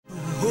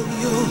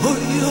Good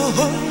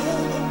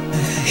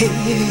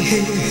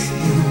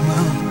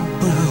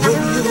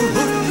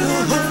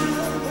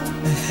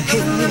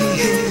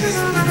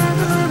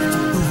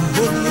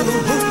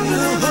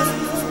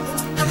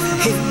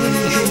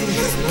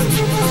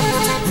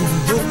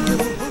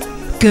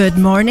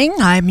morning.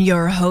 I'm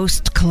your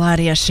host,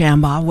 Claudia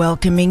Shambaugh,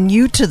 welcoming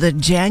you to the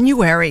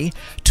January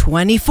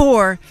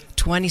 24,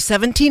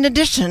 2017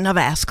 edition of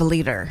Ask a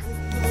Leader.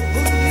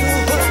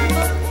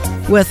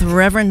 With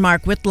Reverend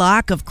Mark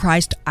Whitlock of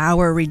Christ,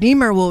 Our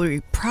Redeemer, will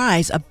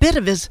reprise a bit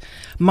of his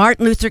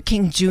Martin Luther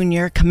King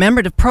Jr.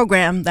 commemorative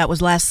program that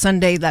was last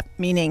Sunday, that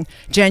meaning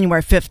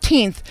January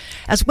 15th,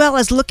 as well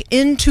as look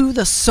into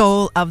the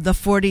soul of the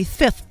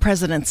 45th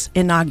president's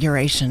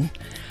inauguration.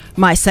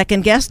 My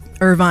second guest,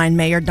 Irvine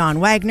Mayor Don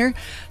Wagner,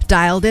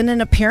 dialed in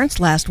an appearance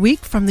last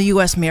week from the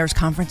U.S. Mayor's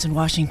Conference in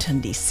Washington,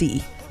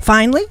 D.C.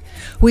 Finally,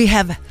 we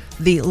have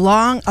the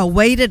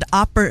long-awaited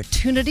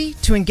opportunity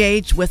to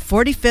engage with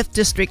 45th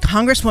District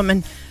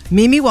Congresswoman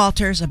Mimi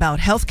Walters about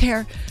health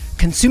care,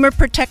 consumer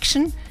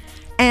protection,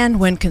 and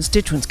when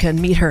constituents can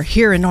meet her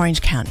here in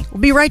Orange County.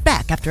 We'll be right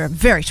back after a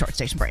very short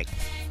station break.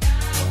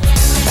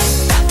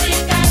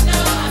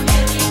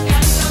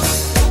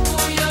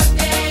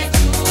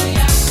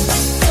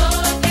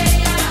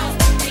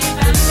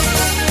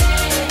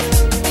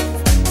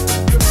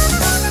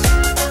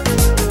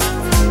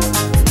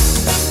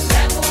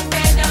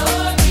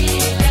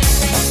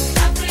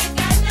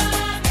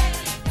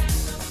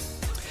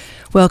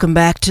 Welcome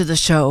back to the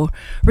show.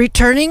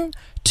 Returning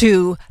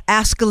to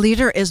Ask a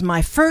Leader is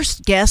my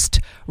first guest,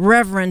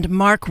 Reverend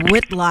Mark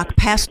Whitlock,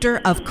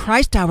 pastor of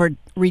Christ, Our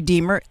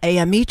Redeemer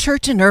AME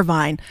Church in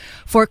Irvine,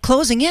 for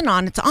closing in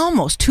on it's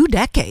almost 2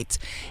 decades.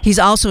 He's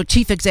also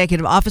Chief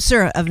Executive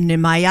Officer of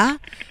Nehemiah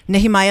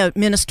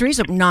Ministries,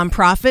 a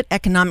nonprofit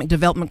economic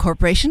development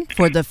corporation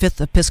for the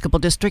 5th Episcopal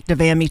District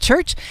of AME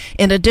Church.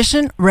 In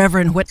addition,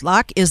 Reverend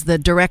Whitlock is the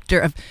Director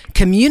of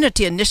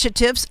Community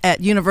Initiatives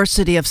at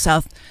University of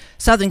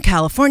Southern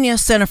California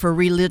Center for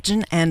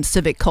Religion and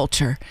Civic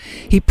Culture.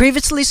 He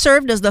previously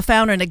served as the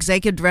founder and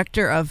executive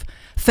director of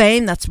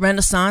FAME, that's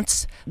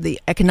Renaissance, the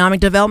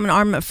economic development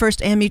arm of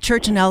First AME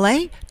Church in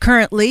LA.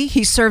 Currently,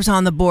 he serves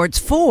on the boards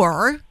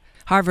for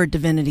Harvard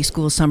Divinity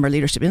School Summer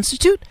Leadership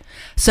Institute,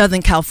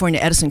 Southern California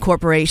Edison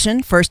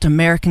Corporation, First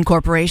American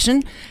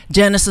Corporation,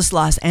 Genesis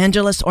Los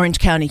Angeles Orange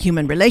County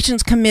Human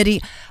Relations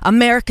Committee,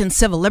 American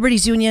Civil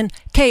Liberties Union,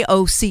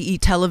 KOCE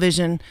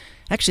Television.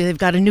 Actually, they've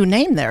got a new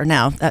name there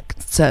now.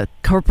 That's a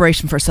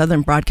Corporation for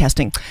Southern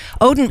Broadcasting,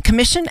 Odin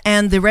Commission,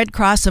 and the Red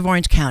Cross of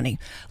Orange County.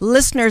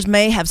 Listeners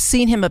may have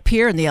seen him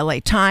appear in the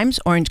LA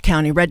Times, Orange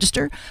County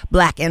Register,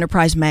 Black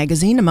Enterprise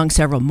Magazine, among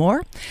several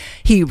more.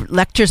 He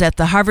lectures at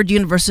the Harvard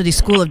University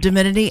School of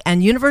Divinity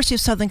and University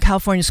of Southern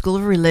California School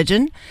of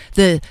Religion,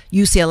 the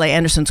UCLA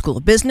Anderson School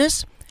of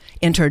Business,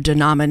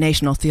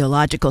 Interdenominational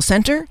Theological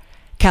Center,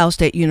 Cal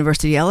State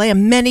University, LA,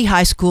 and many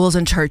high schools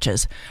and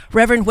churches.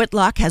 Reverend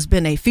Whitlock has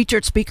been a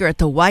featured speaker at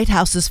the White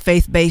House's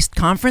faith-based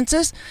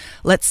conferences.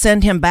 Let's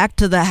send him back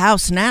to the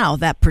house now,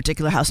 that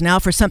particular house now,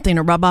 for something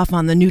to rub off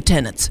on the new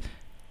tenant's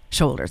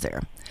shoulder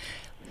there.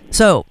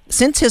 So,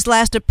 since his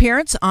last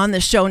appearance on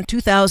the show in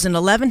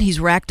 2011, he's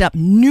racked up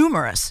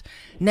numerous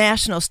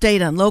national,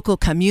 state, and local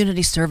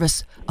community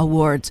service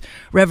awards.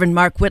 Reverend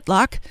Mark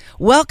Whitlock,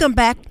 welcome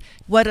back.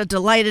 What a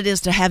delight it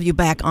is to have you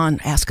back on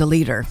Ask a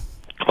Leader.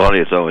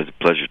 Claudia, it's always a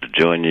pleasure to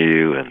join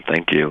you, and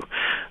thank you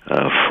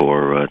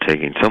for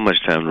taking so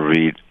much time to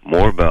read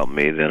more about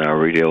me than our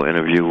radio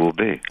interview will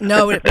be.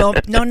 No,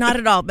 not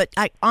at all. But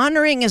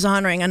honoring is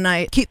honoring, and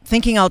I keep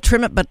thinking I'll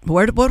trim it, but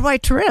what do I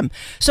trim?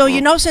 So,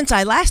 since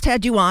I last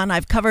had you on,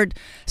 I've covered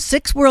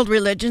 6 world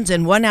religions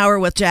in 1 hour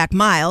with Jack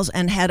Miles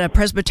and had a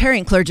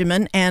Presbyterian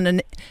clergyman and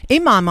an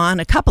imam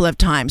on a couple of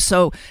times.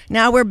 So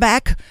now we're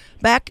back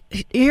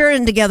here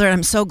and together, and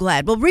I'm so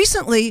glad. Well,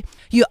 recently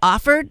you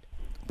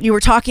were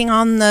talking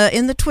in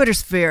the Twitter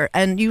sphere,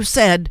 and you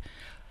said,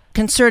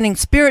 concerning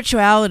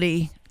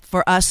spirituality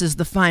for us is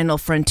the final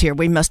frontier.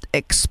 We must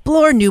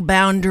explore new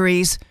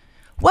boundaries.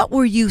 What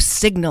were you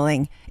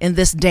signaling in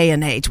this day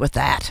and age with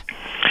that?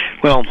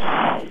 Well,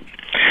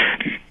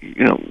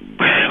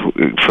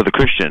 for the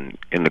Christian,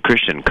 in the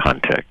Christian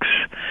context,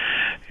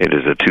 it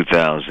is a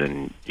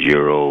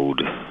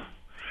 2,000-year-old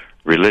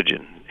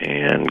religion,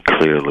 and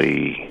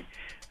clearly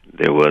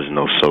there was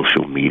no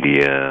social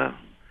media.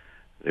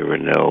 There were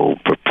no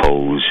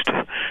proposed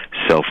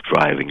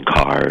self-driving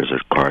cars or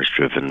cars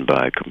driven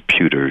by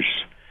computers.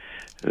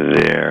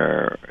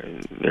 There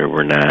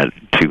were not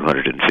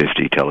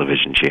 250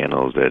 television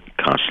channels that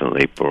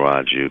constantly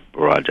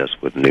barrage us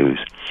with news.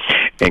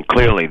 And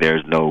clearly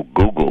there's no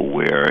Google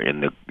where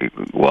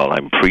while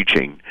I'm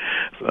preaching,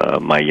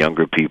 my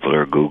younger people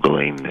are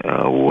Googling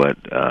what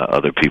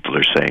other people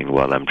are saying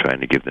while I'm trying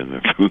to give them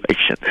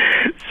information.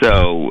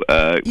 So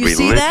you religion...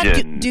 see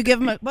that? Do you give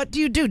them what do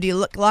you do? Do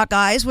you lock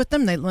eyes with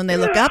them when they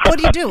look up? What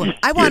do you do?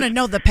 I want to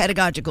know the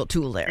pedagogical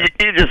tool there.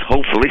 You just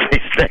hopefully they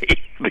stay,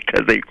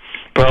 because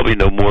probably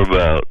know more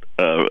about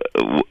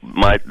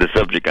the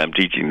subject I'm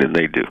teaching than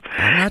they do.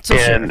 I'm not so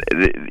and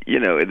sure.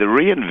 the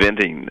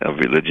reinventing of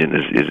religion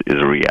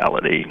is a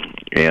reality,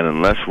 and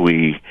unless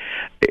we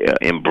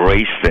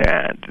embrace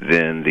that,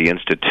 then the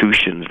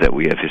institutions that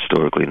we have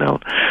historically known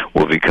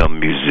will become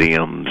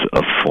museums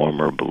of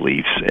former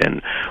beliefs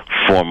and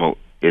former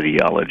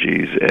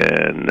ideologies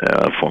and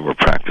former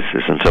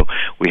practices, and so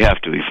we have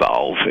to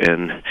evolve.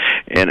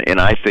 And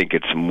I think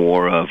it's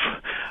more of,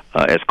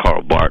 as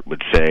Karl Barth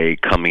would say,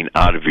 coming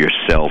out of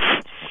yourself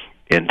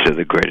into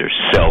the greater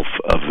self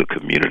of the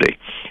community.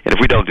 And if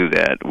we don't do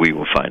that, we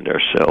will find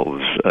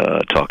ourselves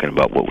talking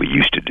about what we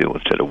used to do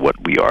instead of what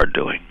we are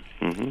doing.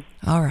 Mm-hmm.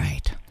 All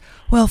right.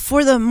 Well,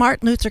 for the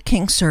Martin Luther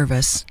King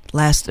service,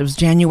 it was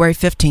January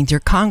 15th,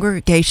 your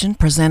congregation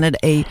presented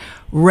a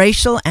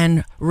racial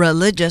and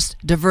religious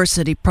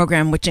diversity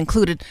program, which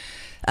included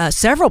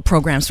several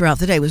programs throughout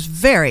the day. It was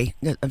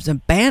a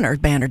banner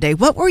day.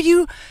 What were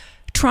you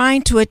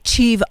trying to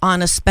achieve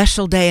on a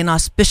special day, an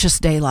auspicious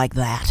day like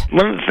that?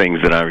 One of the things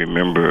that I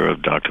remember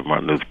of Dr.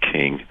 Martin Luther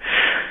King,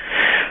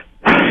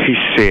 he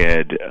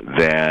said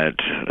that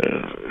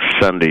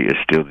Sunday is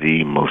still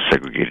the most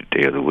segregated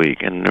day of the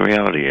week, and the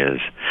reality is,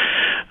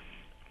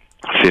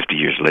 50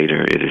 years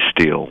later, it is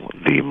still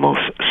the most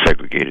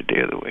segregated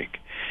day of the week.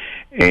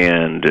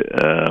 And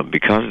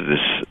because of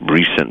this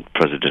recent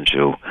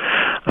presidential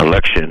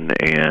election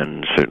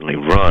and certainly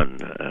run,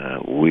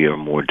 we are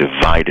more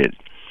divided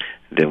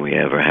than we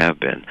ever have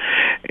been.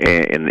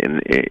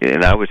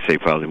 And I would say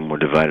probably more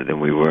divided than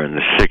we were in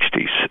the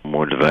 60s,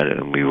 more divided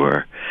than we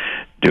were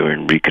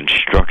during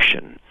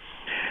Reconstruction.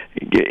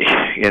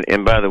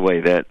 And by the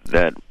way,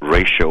 that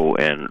racial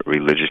and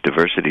religious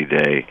diversity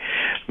day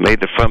made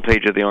the front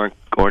page of the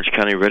Orange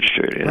County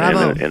Register,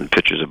 and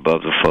pictures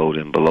above the fold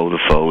and below the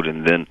fold,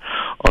 and then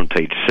on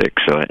page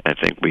 6. So I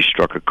think we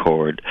struck a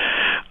chord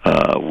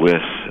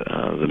with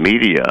the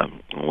media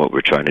on what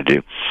we're trying to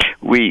do.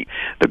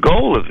 The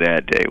goal of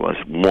that day was,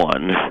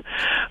 one,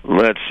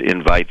 let's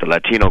invite the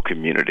Latino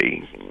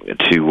community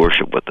to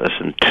worship with us,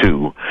 and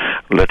two,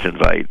 let's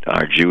invite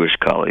our Jewish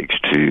colleagues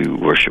to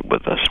worship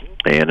with us,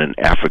 and an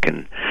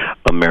African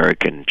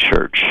American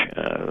church,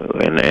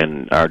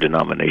 and our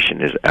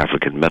denomination is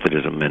African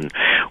Methodism, and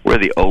we're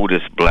the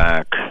oldest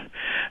black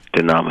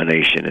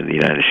denomination in the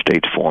United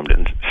States, formed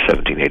in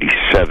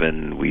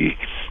 1787. We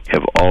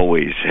have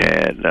always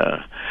had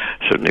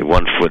certainly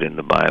one foot in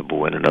the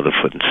Bible and another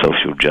foot in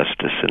social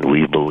justice, and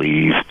we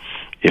believe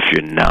if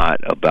you're not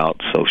about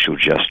social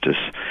justice,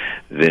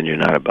 then you're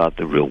not about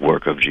the real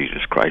work of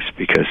Jesus Christ,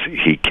 because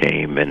he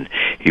came and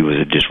he was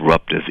a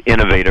disruptive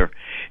innovator,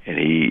 and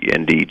he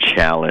indeed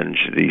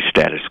challenged the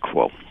status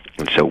quo.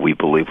 And so we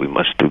believe we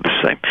must do the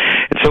same.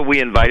 And so we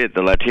invited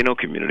the Latino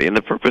community. And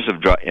the purpose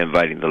of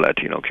inviting the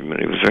Latino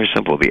community was very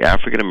simple. The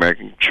African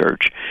American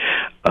church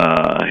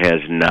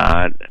has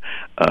not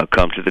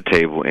come to the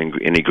table in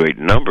any great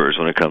numbers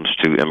when it comes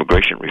to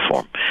immigration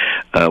reform.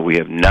 We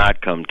have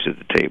not come to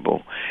the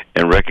table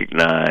and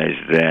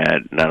recognized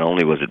that not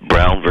only was it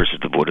Brown versus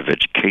the Board of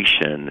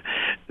Education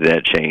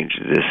that changed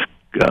this,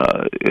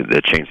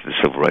 that changed the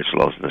civil rights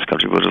laws in this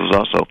country, but it was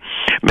also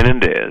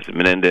Menendez,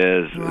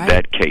 right.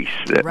 That case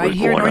that right was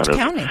here born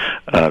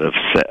out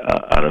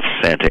of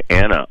Santa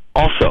Ana,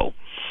 also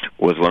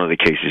was one of the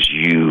cases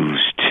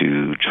used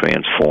to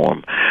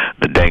transform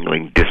the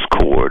dangling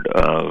discord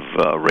of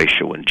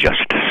racial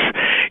injustice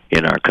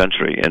in our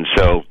country. And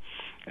so,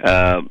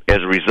 as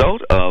a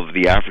result of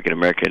the African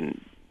American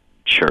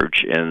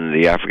church and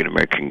the African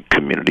American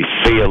community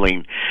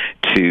failing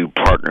to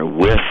partner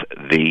with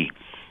the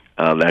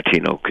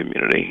Latino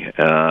community,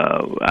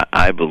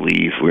 I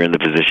believe we're in the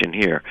position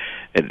here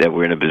that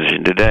we're in a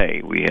position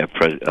today. We have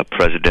a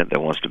president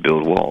that wants to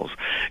build walls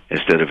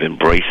instead of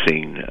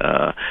embracing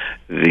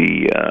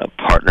the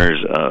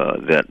partners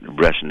that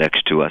rest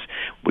next to us.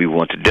 We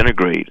want to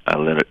denigrate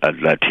our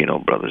Latino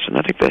brothers, and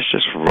I think that's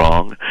just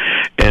wrong.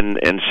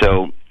 And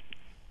so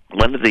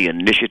one of the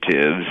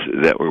initiatives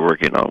that we're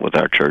working on with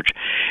our church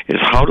is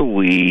how do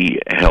we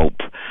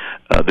help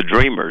the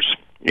dreamers.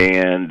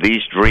 And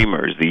these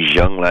dreamers, these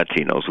young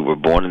Latinos who were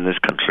born in this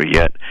country,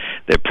 yet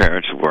their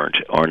parents were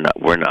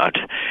not,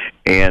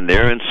 and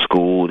they're in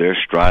school, they're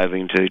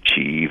striving to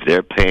achieve,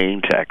 they're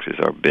paying taxes,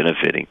 are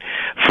benefiting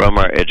from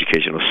our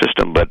educational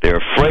system, but they're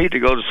afraid to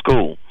go to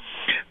school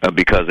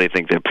because they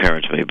think their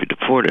parents may be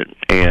deported.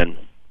 And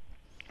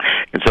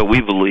so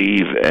we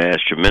believe, as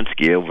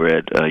Treminsky over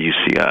at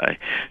UCI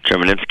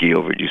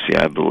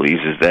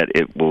believes, is that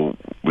it will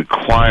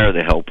require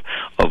the help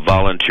of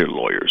volunteer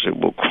lawyers. It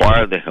will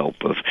require the help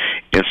of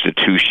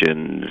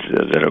institutions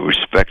that are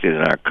respected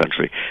in our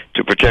country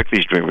to protect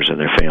these dreamers and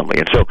their family.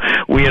 And so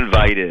we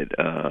invited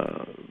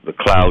the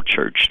Cloud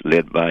Church,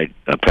 led by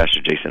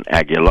Pastor Jason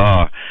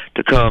Aguilar,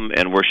 to come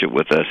and worship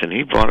with us, and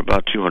he brought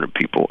about 200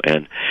 people,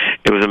 and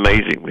it was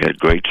amazing. We had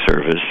great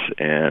service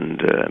and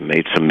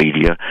made some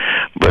media,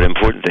 but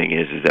important thing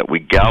is that we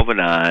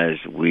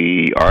galvanized,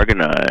 we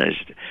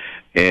organized,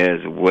 as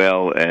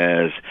well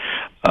as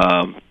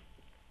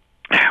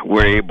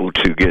we're able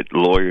to get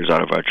lawyers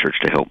out of our church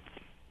to help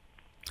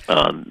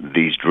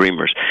these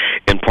dreamers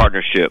in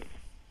partnership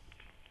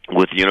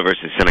with the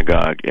University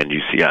Synagogue and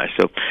UCI.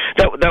 So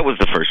that was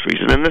the first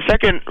reason. And the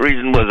second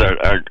reason was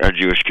our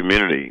Jewish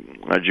community.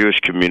 Our Jewish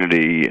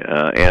community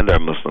and our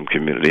Muslim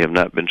community have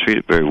not been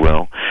treated very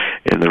well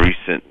in the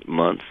recent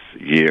months,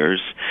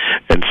 years.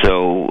 And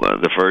so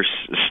the first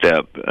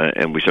step,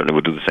 and we certainly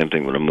will do the same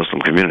thing with a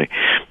Muslim community,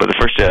 but the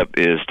first step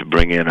is to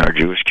bring in our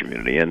Jewish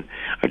community. And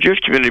our Jewish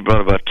community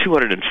brought about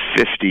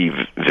 250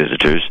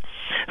 visitors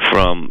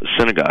from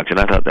synagogues, and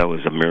I thought that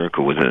was a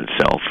miracle within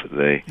itself.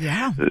 They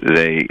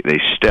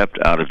stepped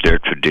out of their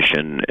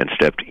tradition and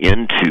stepped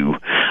into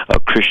a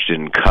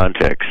Christian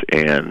context,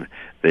 and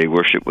they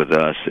worship with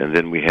us. And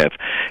then we have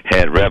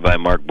had Rabbi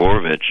Mark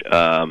Borovich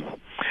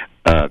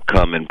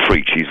come and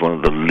preach. He's one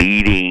of the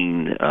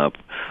leading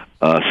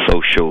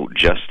social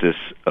justice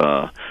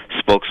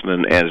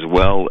spokesmen, as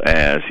well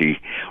as he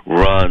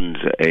runs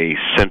a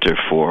center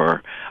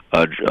for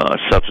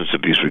substance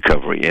abuse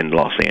recovery in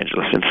Los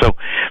Angeles. And so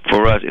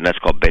for us, and that's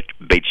called Beit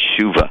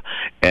Shuvah,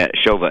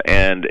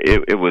 and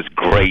it was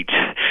great.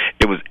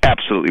 It was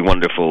absolutely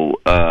wonderful.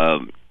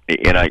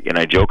 And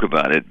I joke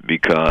about it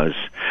because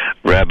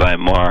Rabbi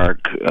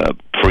Mark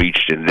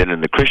preached, and then in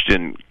the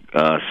Christian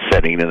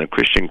setting, in a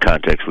Christian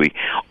context, we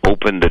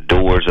open the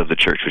doors of the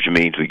church, which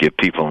means we give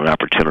people an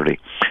opportunity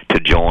to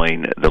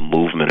join the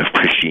movement of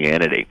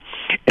Christianity.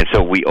 And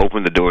so we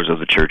opened the doors of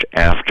the church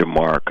after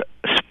Mark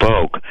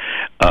spoke.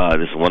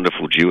 This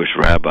wonderful Jewish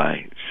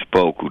rabbi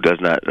spoke, who does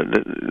not,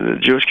 the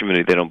Jewish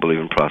community, they don't believe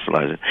in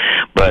proselytizing,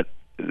 but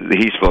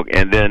he spoke,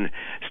 and then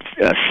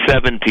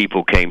 7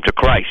 people came to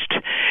Christ,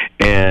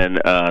 and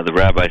the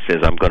rabbi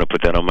says, "I'm going to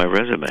put that on my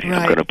resume." Right.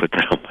 I'm going to put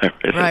that on my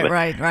resume.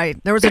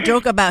 Right. There was a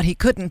joke about he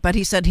couldn't, but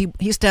he said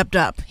he stepped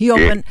up. He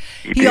opened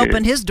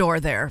his door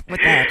there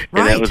with that. Right.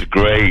 And that was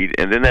great.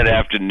 And then that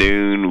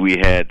afternoon, we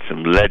had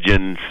some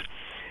legends.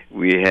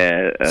 We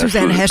had Dr.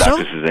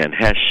 Suzanne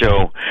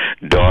Heschel,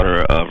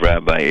 daughter of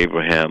Rabbi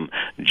Abraham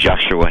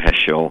Joshua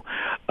Heschel,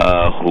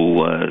 who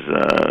was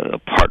a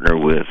partner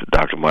with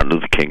Dr. Martin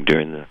Luther King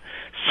during the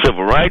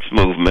Civil Rights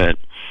Movement,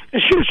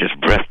 and she was just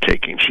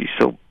breathtaking. She's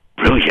so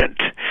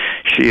brilliant.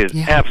 She is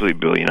absolutely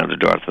brilliant under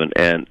Dartmouth,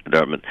 and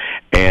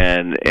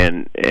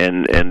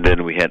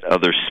then we had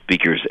other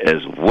speakers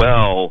as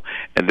well,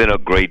 and then a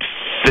great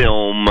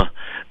film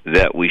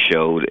that we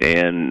showed,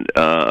 and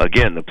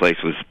again, the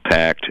place was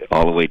packed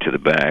all the way to the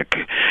back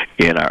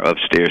in our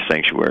upstairs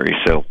sanctuary.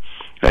 So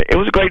it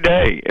was a great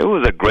day. It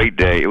was a great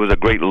day. It was a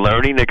great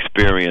learning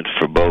experience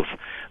for both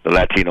the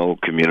Latino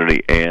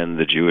community and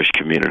the Jewish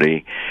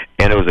community,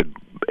 and it was an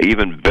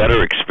even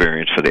better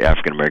experience for the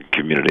African American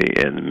community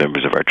and the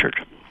members of our church.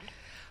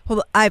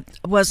 Well, I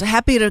was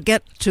happy to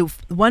get to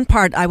one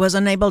part. I was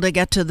unable to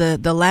get to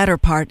the latter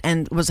part,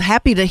 and was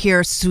happy to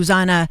hear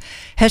Susanna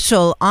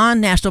Heschel on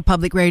National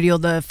Public Radio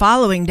the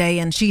following day,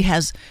 and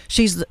she's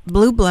the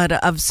blue blood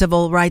of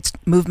civil rights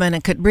movement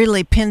and could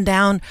really pin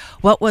down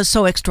what was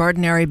so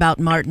extraordinary about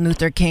Martin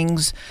Luther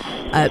King's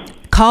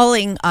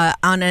calling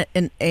on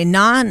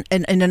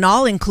an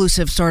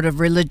all-inclusive sort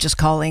of religious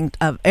calling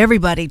of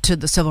everybody to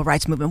the civil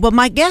rights movement. Well,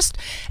 my guest,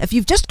 if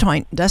you've just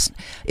joined us,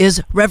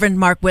 is Reverend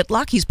Mark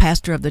Whitlock. He's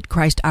pastor of the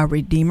Christ Our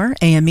Redeemer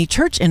AME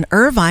Church in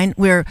Irvine.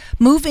 We're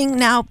moving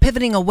now,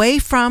 pivoting away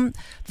from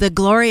the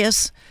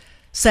glorious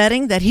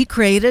setting that he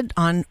created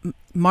on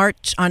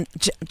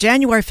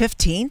January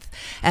 15th,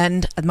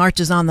 and March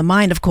is on the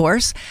mind, of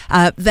course.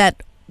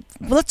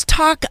 Let's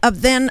talk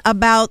then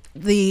about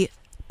the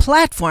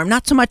platform,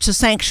 not so much the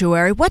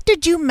sanctuary. What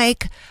did you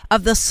make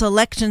of the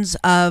selections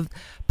of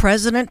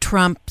President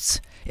Trump's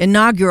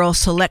inaugural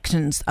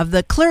selections of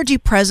the clergy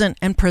present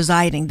and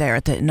presiding there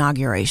at the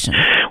inauguration?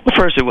 Well,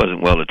 first, it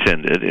wasn't well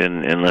attended,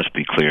 and let's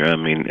be clear. I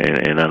mean,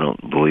 and I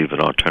don't believe in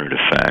alternative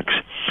facts.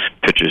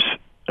 Pictures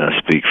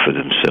speak for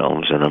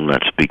themselves, and I'm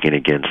not speaking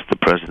against the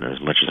president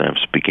as much as I'm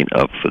speaking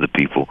up for the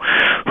people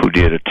who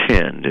did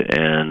attend.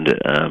 And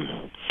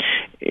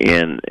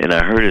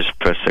I heard his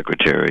press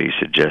secretary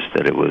suggest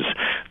that it was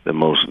the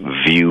most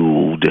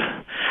viewed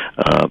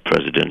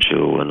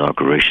presidential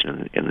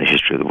inauguration in the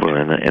history of the world,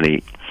 and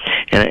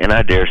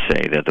I dare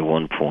say that the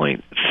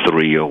 1.3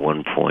 or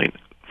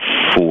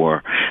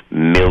 1.4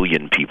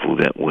 million people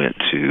that went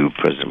to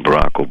President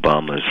Barack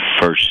Obama's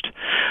first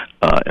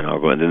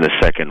inaugural, and then the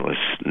second was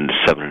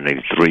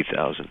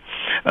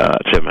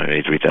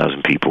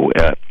 783,000 people.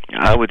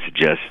 I would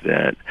suggest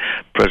that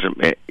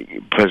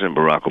President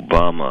Barack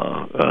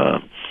Obama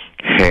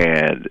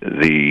had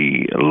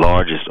the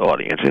largest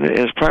audience, and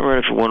it's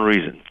primarily for one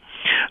reason.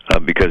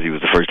 Because he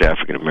was the first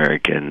African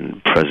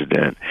American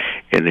president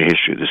in the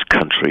history of this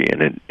country,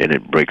 and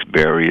it breaks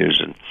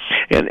barriers.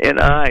 And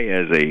I,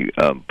 as a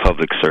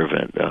public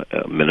servant,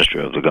 minister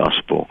of the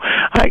gospel,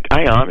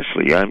 I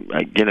honestly, I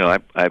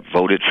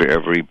voted for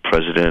every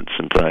president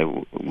since I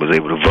was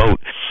able to vote,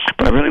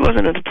 but I really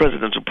wasn't into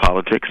presidential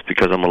politics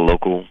because I'm a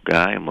local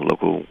guy. I'm a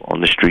local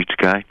on the streets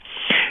guy.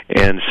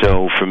 And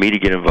so for me to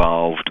get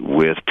involved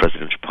with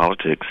presidential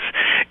politics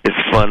is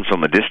fun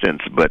from a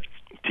distance, but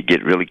to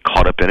get really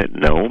caught up in it?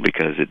 No,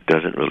 because it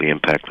doesn't really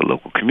impact the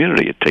local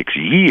community. It takes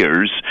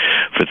years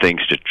for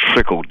things to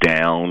trickle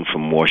down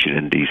from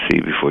Washington,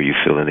 D.C. before you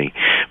feel any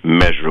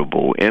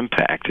measurable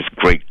impact. It's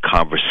great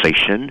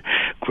conversation,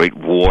 great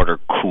water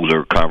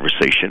cooler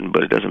conversation,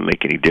 but it doesn't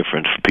make any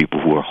difference for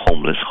people who are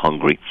homeless,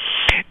 hungry,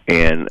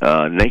 and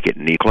naked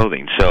and need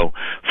clothing. So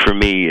for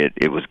me,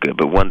 it was good.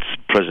 But once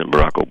President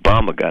Barack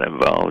Obama got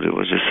involved, it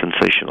was just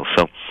sensational.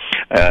 So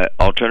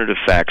alternative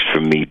facts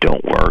for me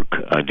don't work.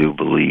 I do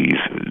believe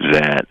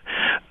that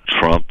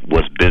Trump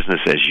was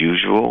business as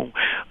usual.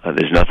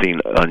 There's nothing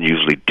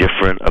unusually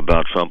different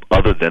about Trump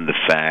other than the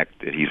fact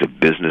that he's a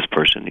business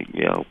person.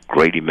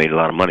 Great, he made a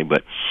lot of money,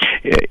 but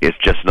it's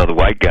just another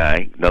white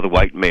guy, another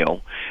white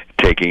male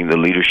taking the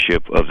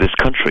leadership of this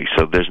country.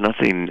 So there's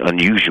nothing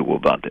unusual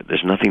about that.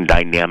 There's nothing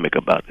dynamic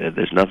about that.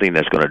 There's nothing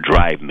that's going to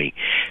drive me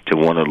to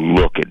want to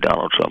look at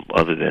Donald Trump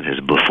other than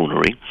his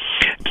buffoonery.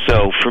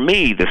 So for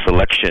me, the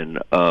selection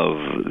of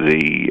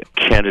the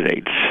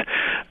candidates,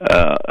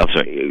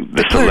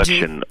 the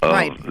selection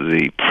of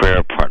the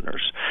prayer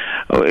partners,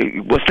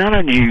 it was not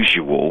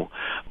unusual,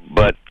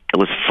 but it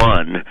was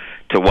fun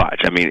to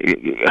watch. I mean,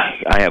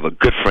 I have a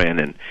good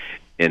friend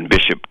in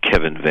Bishop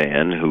Kevin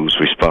Vann, who's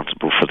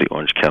responsible for the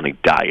Orange County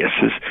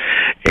Diocese,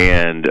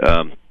 and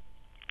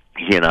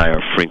he and I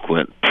are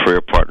frequent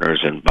prayer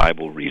partners and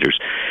Bible readers.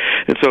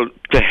 And so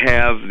to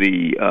have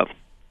the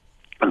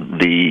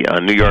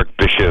New York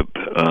bishop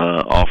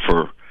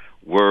offer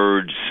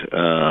words,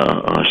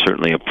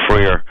 certainly a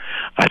prayer,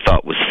 I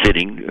thought was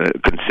fitting,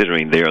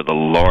 considering they are the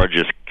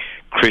largest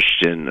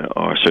Christian,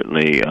 or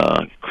certainly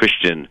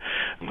Christian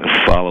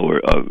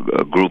follower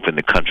group in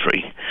the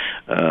country,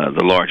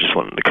 the largest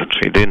one in the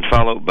country. Then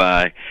followed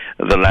by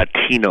the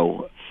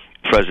Latino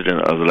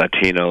president of the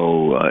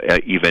Latino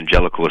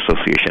Evangelical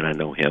Association. I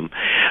know him.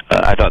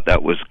 I thought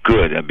that was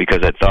good because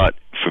I thought,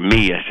 for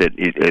me, I said,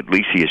 at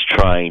least he is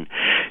trying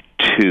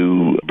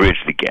to bridge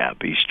the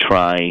gap. He's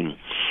trying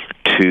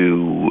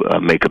to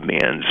make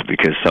amends,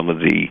 because some of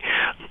the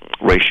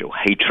racial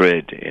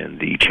hatred and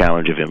the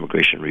challenge of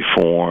immigration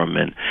reform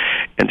and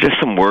just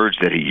some words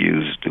that he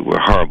used were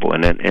horrible.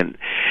 And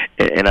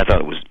I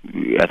thought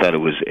it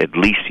was at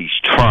least he's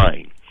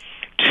trying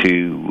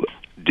to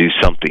do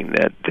something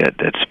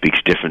that speaks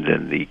different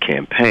than the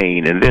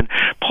campaign. And then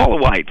Paula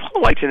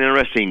White's an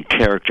interesting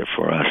character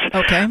for us.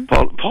 Okay.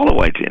 Paula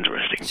White's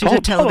interesting.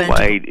 Paula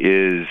White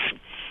is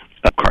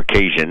a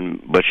Caucasian,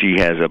 but she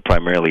has a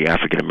primarily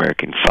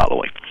African-American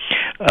following.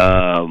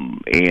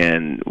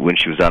 And when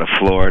she was out of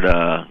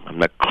Florida, I'm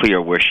not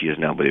clear where she is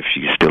now, but if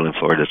she's still in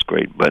Florida, that's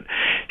great. But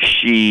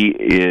she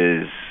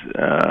is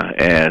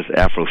as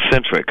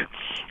Afrocentric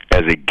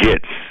as it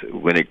gets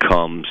when it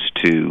comes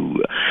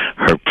to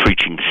her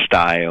preaching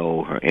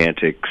style, her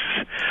antics,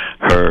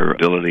 her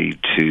ability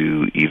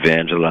to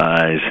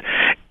evangelize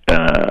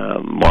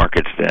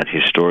markets that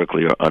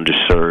historically are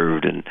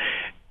underserved,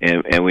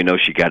 and we know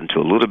she got into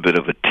a little bit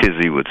of a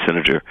tizzy with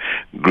Senator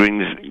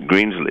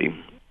Greensley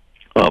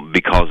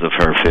because of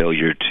her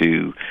failure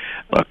to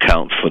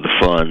account for the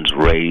funds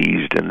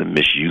raised and the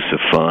misuse of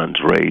funds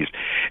raised.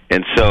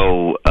 And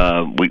so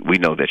we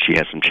know that she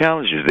has some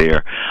challenges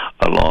there,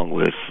 along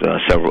with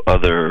several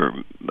other,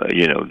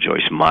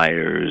 Joyce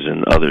Myers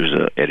and others,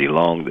 Eddie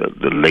Long,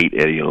 the late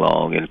Eddie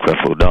Long, and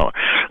Creflo Dollar.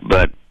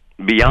 But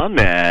beyond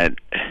that,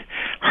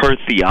 her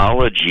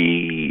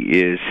theology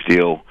is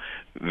still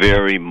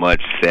very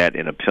much set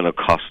in a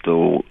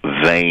Pentecostal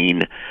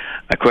vein.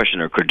 I question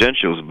her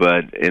credentials,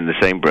 but in the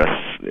same breath,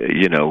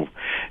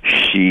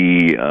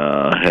 she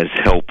has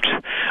helped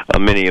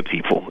many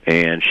people,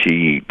 and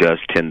she does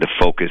tend to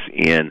focus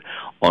in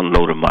on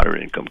low to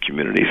moderate income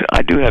communities.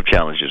 I do have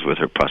challenges with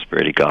her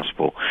prosperity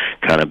gospel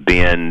kind of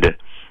bend,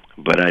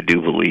 but I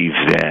do believe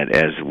that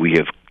as we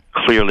have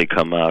clearly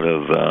come out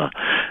of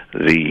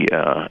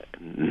the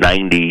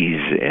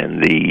 90s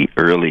and the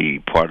early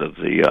part of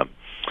the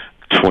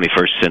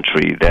 21st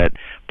century, that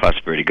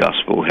prosperity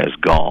gospel has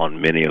gone.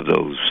 Many of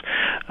those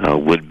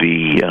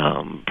would-be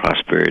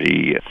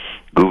prosperity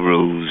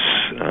gurus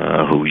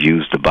who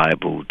use the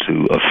Bible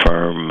to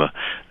affirm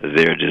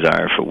their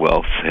desire for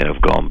wealth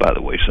have gone by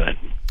the wayside.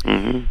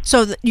 Mm-hmm.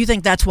 So you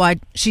think that's why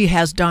she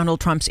has Donald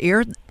Trump's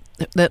ear,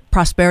 the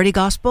prosperity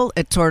gospel?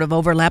 It sort of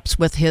overlaps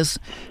with his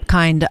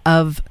kind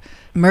of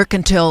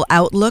mercantile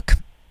outlook?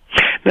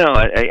 No,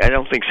 I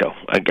don't think so.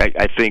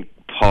 I think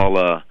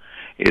Paula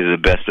is the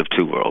best of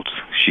two worlds.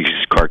 She's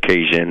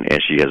Caucasian,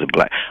 and she has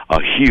a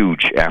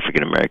huge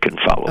African-American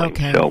following.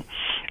 Okay. So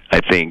I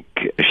think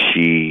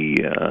she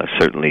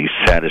certainly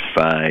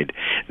satisfied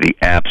the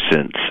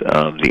absence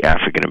of the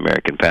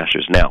African-American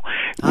pastors. Now,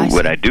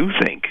 what I do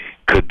think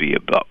could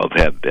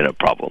have been a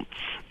problem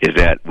is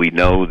that we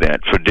know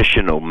that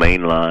traditional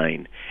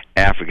mainline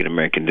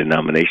African-American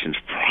denominations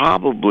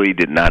probably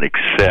did not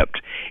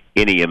accept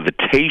any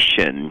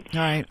invitation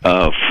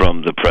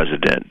from the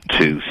president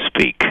to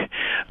speak.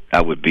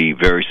 I would be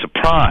very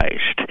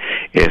surprised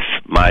if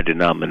my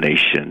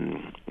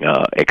denomination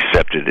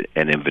accepted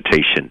an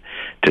invitation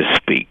to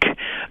speak,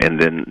 and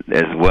then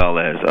as well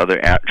as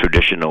other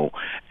traditional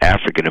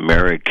African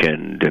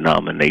American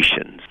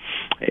denominations.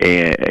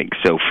 And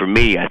so for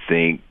me, I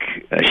think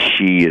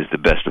she is the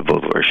best of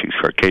both worlds. She's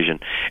Caucasian,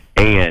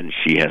 and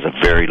she has a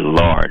very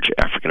large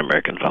African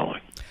American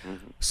following.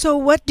 So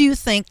what do you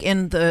think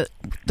in the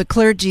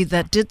clergy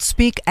that did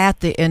speak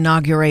at the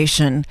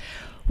inauguration,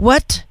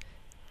 what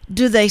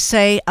do they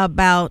say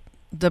about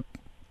the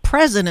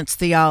president's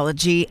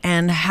theology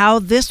and how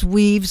this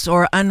weaves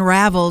or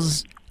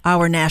unravels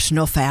our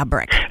national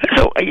fabric?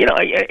 So, and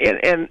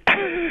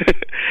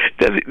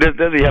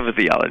does he have a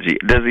theology?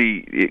 Does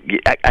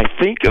he? I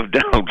think of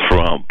Donald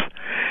Trump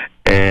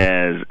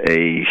as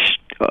a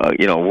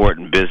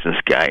Wharton business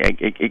guy.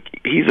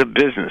 He's a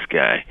business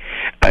guy,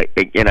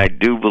 and I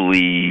do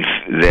believe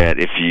that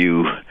if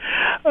you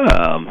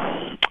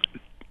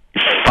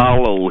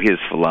follow his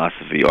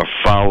philosophy or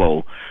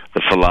follow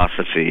the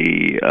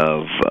philosophy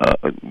of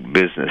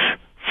business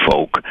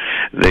folk,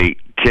 they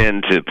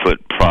tend to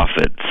put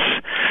profits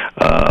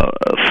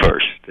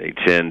first. They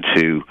tend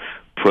to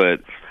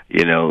put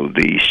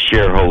the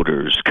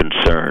shareholders'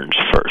 concerns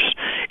first.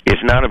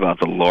 It's not about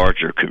the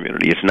larger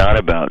community. It's not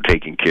about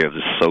taking care of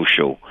the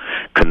social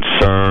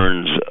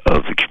concerns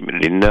of the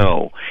community.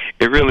 No,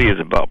 it really is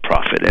about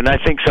profit. And I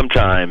think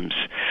sometimes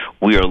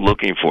we are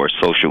looking for a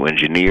social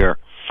engineer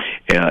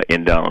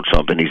in Donald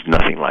Trump, and he's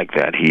nothing like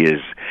that.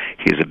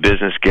 He's a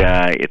business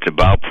guy. It's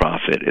about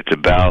profit. It's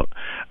about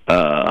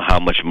how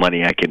much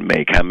money I can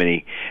make, how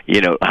many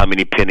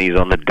pennies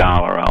on the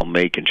dollar I'll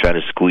make, and try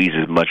to squeeze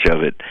as much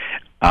of it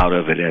out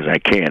of it as I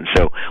can.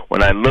 So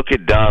when I look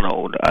at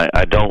Donald,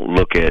 I don't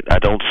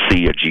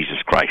see a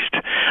Jesus Christ.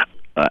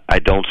 I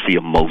don't see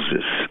a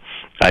Moses.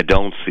 I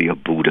don't see a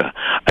Buddha.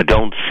 I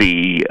don't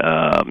see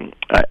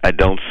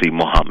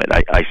Muhammad.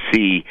 I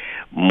see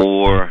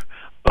more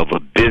of a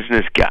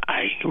business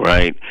guy,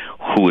 right,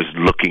 who is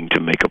looking to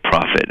make a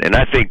profit. And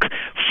I think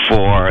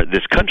for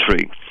this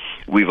country,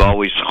 we've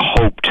always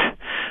hoped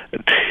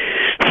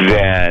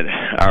that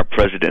our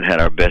president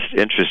had our best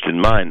interest in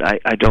mind.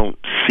 I don't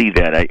see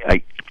that.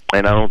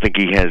 And I don't think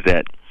he has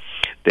that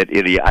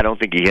idiot. I don't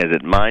think he has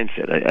that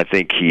mindset. I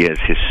think he has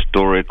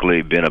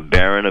historically been a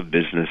baron of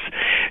business.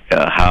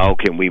 How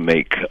can we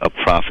make a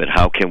profit?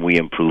 How can we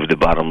improve the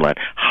bottom line?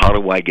 How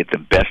do I get the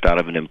best out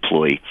of an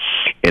employee?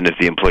 And if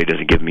the employee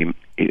doesn't give me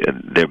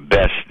their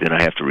best, then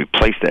I have to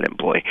replace that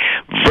employee.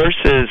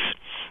 Versus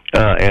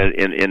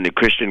in the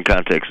Christian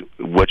context,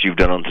 what you've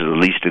done unto the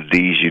least of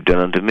these, you've done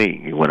unto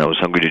me. When I was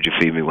hungry, did you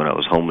feed me? When I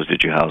was homeless,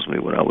 did you house me?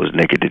 When I was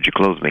naked, did you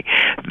clothe me?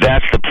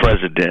 That's the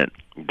president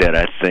that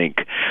I think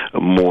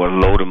more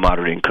low to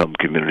moderate income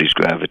communities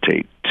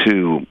gravitate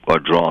to or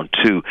drawn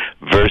to,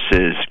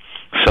 versus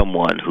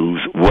someone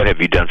who's, what have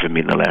you done for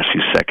me in the last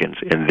few seconds?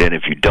 And then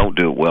if you don't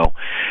do it well,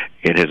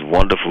 in his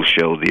wonderful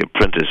show, The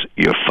Apprentice,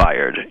 you're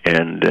fired.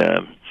 And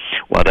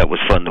while that was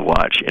fun to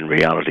watch, in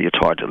reality, it's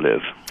hard to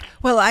live.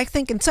 Well, I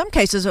think in some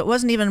cases it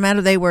wasn't even a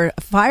matter they were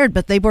fired,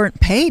 but they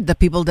weren't paid, the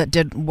people that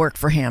did work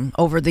for him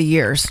over the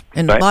years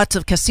in lots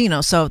of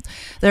casinos. So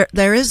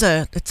there is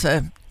it's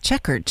a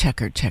checkered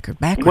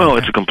background. Well,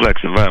 it's a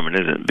complex environment,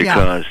 isn't it?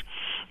 Because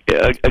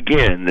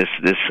again,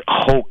 this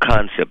whole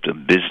concept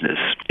of business,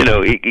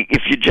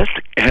 if you just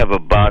have a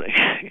body,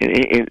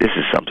 and this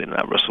is something that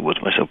I wrestle with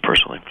myself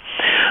personally.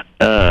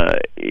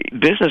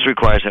 Business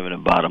requires having a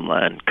bottom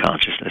line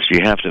consciousness.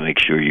 You have to make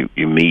sure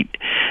you meet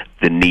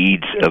the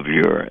needs of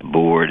your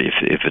board.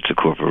 If it's a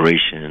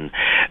corporation,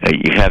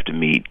 you have to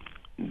meet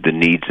the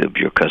needs of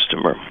your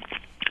customer.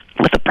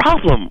 But the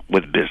problem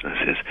with business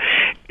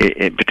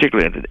is,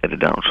 particularly at the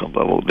Donald Trump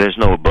level, there's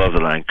no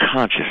above-the-line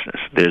consciousness.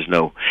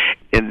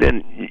 And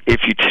then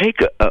if you take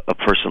a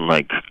person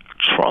like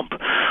Trump,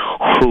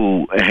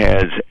 who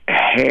has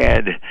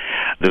had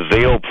the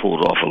veil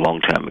pulled off a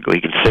long time ago,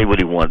 he can say what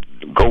he wants,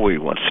 go where he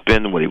wants,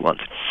 spend what he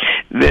wants,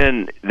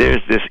 then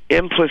there's this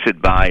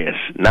implicit bias,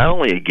 not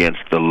only against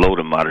the low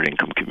to moderate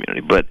income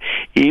community, but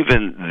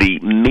even the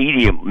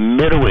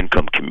middle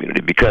income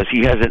community, because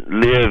he hasn't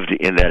lived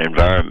in that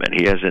environment.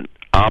 He hasn't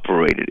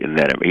operated in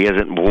that environment. He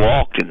hasn't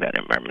walked in that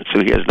environment.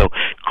 So he has no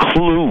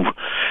clue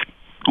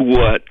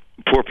what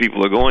poor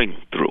people are going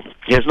through.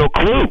 He has no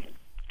clue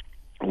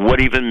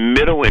what even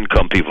middle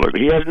income people are.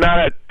 He has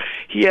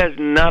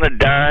not a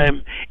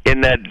dime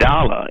in that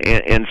dollar.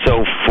 And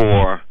so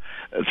for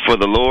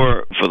the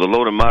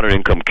low to moderate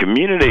income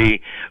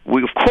community,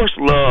 we of course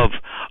love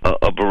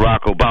a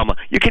Barack Obama.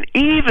 You can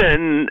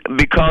even,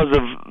 because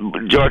of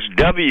George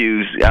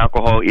W.'s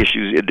alcohol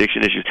issues,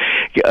 addiction issues,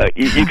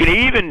 you can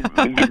even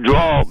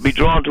be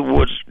drawn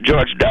towards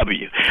George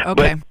W.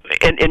 Okay. But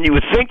and you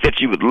would think that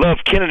you would love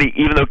Kennedy,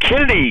 even though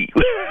Kennedy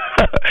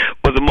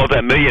was a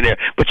multimillionaire,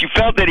 but you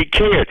felt that he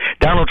cared.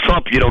 Donald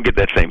Trump, you don't get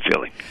that same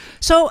feeling.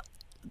 So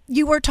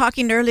you were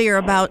talking earlier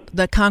about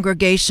the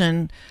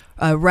congregation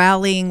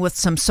rallying with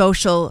some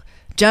social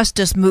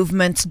justice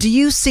movements, do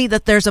you see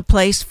that there's a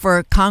place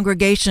for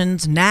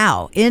congregations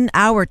now, in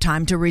our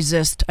time, to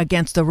resist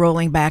against the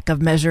rolling back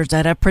of measures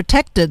that have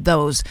protected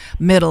those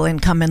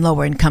middle-income and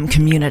lower-income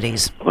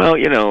communities? Well,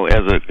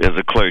 as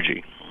a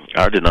clergy,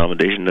 our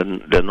denomination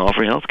doesn't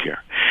offer health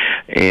care,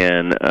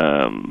 and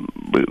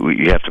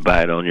you have to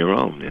buy it on your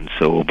own. And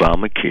so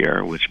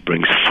Obamacare, which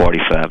brings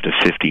 45 to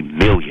 50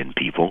 million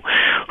people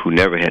who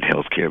never had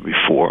health care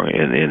before,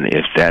 and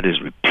if that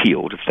is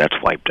repealed, if that's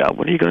wiped out,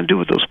 what are you going to do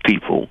with those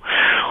people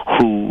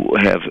who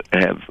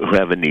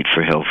have a need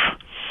for health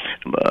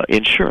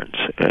insurance?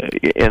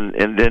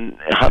 And then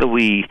how do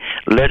we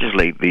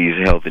legislate these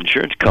health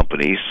insurance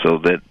companies so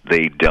that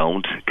they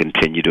don't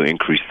continue to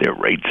increase their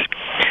rates,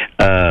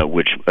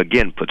 which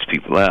again puts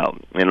people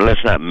out? And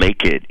let's not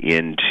make it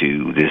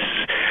into this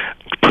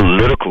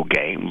political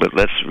game, but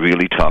let's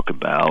really talk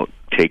about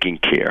taking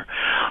care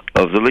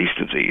of the least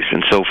of these.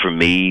 And so for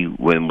me,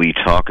 when we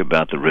talk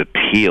about the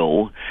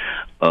repeal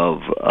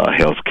of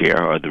health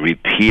care or the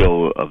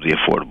repeal of the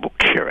Affordable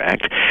Care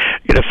Act,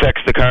 it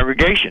affects the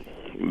congregation.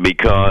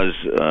 Because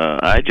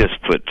I just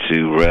put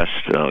to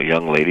rest a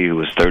young lady who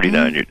was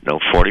 41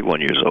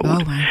 years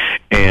old,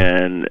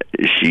 and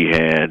she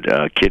had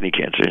kidney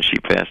cancer, and she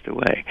passed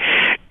away.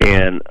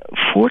 And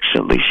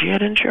fortunately, she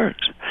had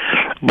insurance.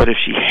 But if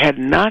she had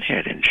not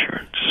had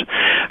insurance,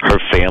 her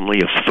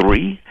family of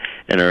 3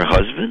 and her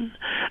husband,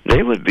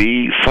 they would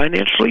be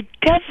financially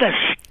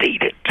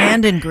devastated.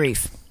 And in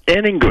grief.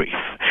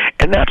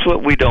 And that's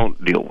what we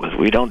don't deal with.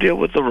 We don't deal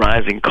with the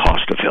rising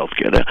cost of health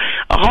care.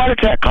 A heart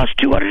attack costs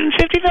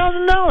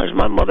 $250,000.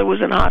 My mother was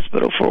in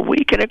hospital for a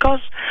week, and it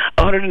cost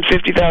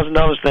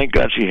 $150,000. Thank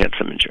God she had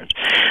some insurance.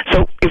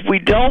 So if we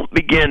don't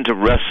begin to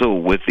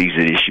wrestle with these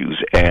issues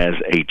as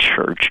a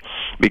church,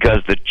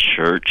 because the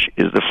church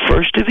is the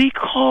first to be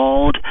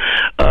called,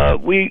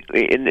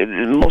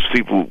 and most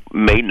people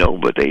may know,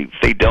 but they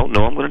don't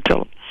know. I'm going to tell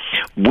them.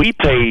 We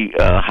pay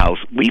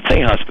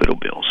hospital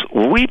bills.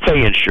 We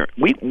pay insurance.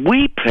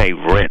 We pay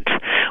rent.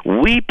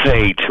 We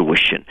pay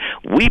tuition.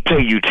 We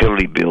pay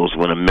utility bills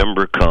when a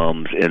member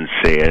comes and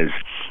says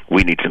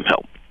we need some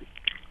help.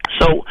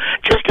 So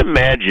just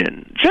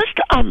imagine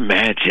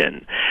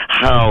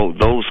how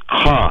those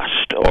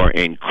costs are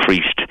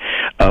increased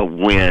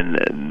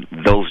when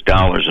those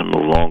dollars are no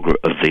longer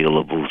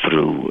available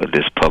through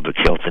this public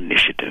health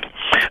initiative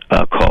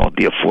called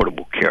the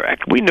Affordable Care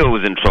Act. We knew it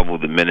was in trouble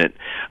the minute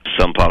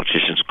some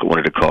politicians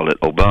wanted to call it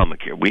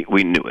Obamacare.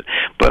 We knew it.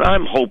 But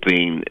I'm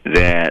hoping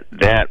that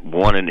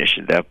one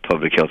initiative, that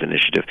public health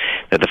initiative,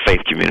 that the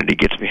faith community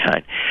gets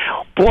behind.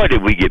 Boy,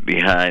 did we get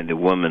behind the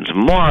Women's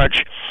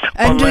March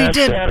on last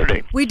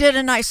Saturday. We did,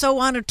 and I so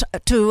wanted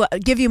to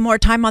give you more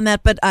time on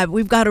that, but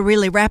we've got to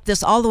really wrap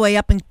this all the way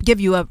up and give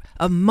you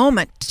a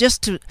moment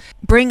just to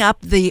bring up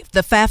the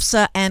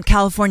FAFSA and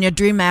California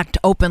DREAM Act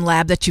Open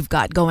Lab that you've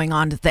got going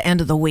on at the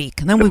end of the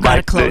week. And then we've got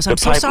to close. I'm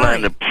so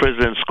sorry. The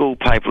school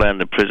pipeline,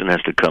 the prison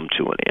has to come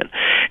to an end.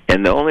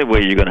 And the only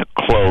way you're going to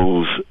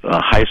close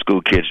high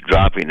school kids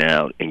dropping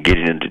out and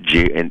getting into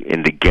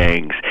into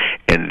gangs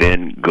and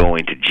then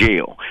going to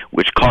jail,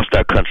 which costs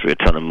our country a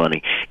ton of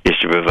money, is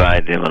to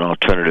provide them an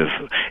alternative,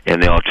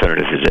 and the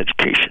alternative is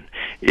education.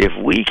 If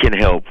we can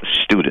help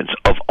students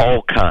of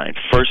all kinds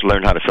first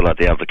learn how to fill out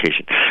the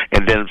application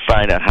and then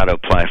find out how to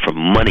apply for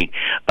money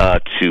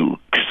to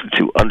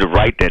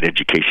underwrite that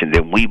education,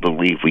 then we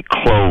believe we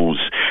close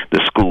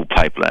the school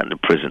pipeline to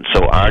prison.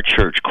 So our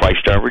church,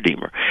 Christ Our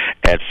Redeemer,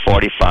 at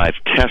 45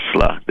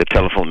 Tesla, the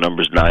telephone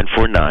number is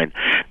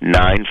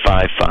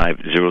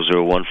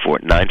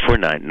 949-955-0014,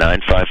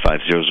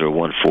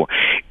 949-955-0014,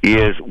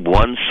 is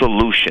one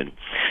solution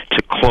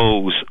to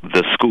close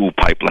the school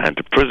pipeline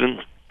to prison,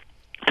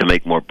 to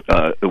make more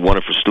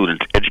wonderful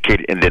students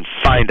educated, and then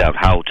find out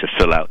how to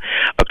fill out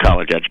a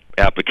college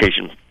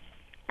application.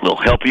 We'll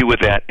help you with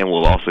that, and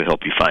we'll also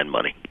help you find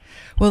money.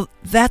 Well,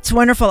 that's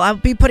wonderful. I'll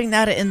be putting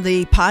that in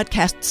the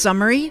podcast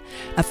summary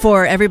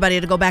for everybody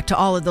to go back to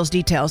all of those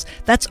details.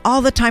 That's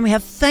all the time we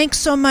have. Thanks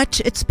so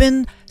much. It's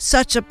been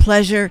such a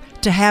pleasure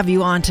to have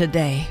you on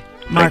today,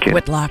 Mark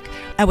Whitlock.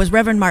 I was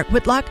Reverend Mark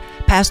Whitlock,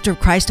 pastor of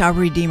Christ Our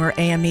Redeemer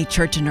AME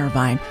Church in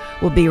Irvine.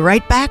 We'll be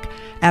right back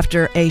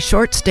after a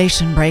short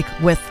station break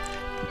with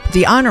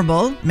the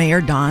Honorable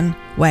Mayor Don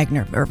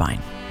Wagner of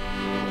Irvine.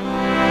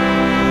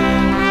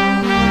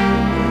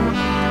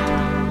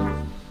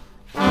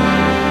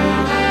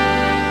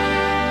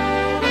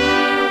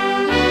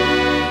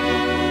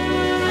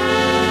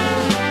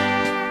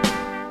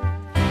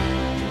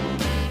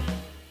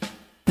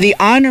 The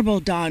Honorable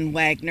Don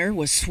Wagner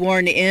was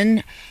sworn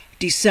in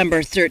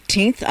December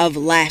 13th of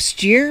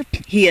last year.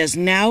 He is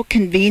now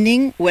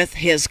convening with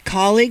his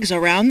colleagues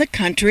around the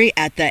country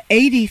at the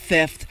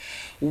 85th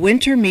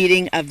winter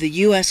meeting of the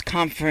U.S.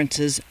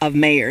 Conferences of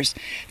Mayors.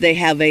 They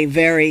have a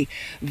very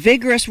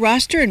vigorous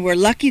roster, and we're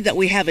lucky that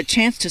we have a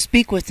chance to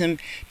speak with him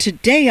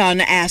today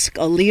on Ask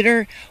a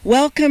Leader.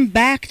 Welcome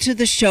back to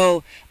the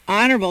show,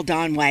 Honorable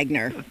Don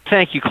Wagner.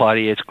 Thank you,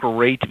 Claudia. It's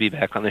great to be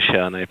back on the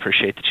show, and I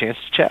appreciate the chance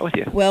to chat with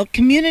you. Well,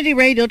 community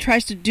radio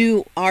tries to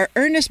do our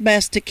earnest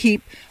best to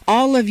keep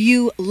all of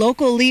you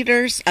local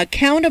leaders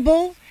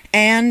accountable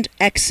and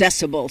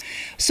accessible.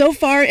 So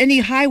far,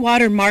 any high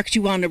water marks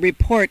you want to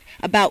report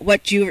about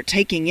what you are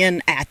taking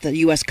in at the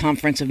U.S.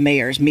 Conference of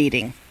Mayors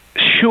meeting?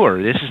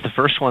 Sure. This is the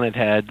first one I've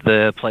had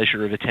the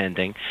pleasure of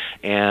attending,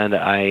 and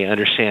I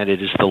understand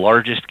it is the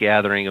largest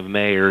gathering of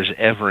mayors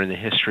ever in the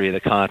history of the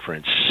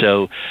conference.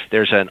 So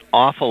there's an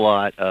awful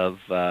lot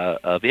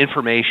of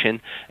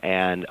information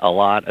and a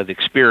lot of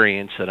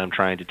experience that I'm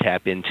trying to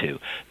tap into.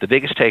 The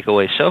biggest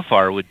takeaway so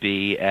far would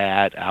be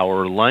at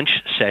our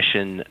lunch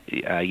session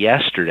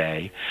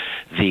yesterday,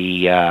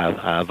 the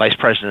Vice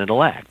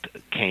President-elect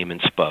came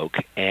and spoke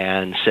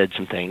and said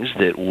some things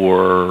that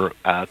were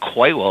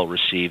quite well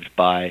received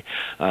by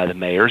the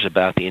mayors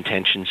about the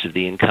intentions of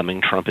the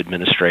incoming Trump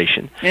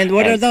administration. And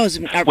what are those?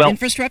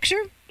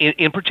 Infrastructure?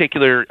 In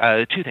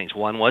particular, two things.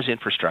 One was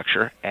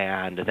infrastructure,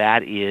 and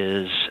that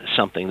is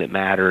something that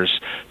matters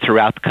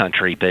throughout the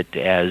country. But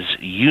as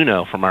you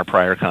know from our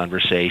prior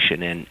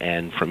conversation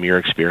and from your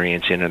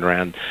experience in and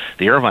around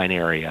the Irvine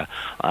area,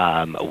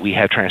 we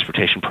have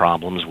transportation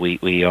problems.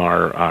 We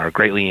are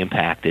greatly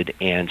impacted,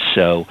 and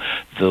so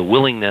the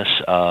willingness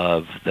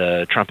of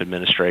the Trump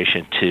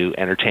administration to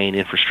entertain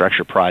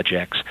infrastructure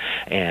projects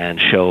and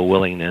show a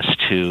willingness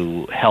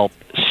to help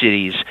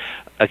cities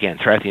again,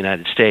 throughout the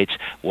United States,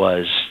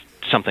 was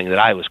something that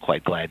I was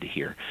quite glad to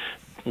hear.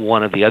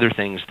 One of the other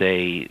things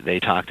they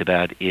talked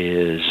about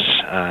is,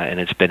 and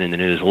it's been in the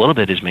news a little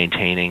bit, is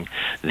maintaining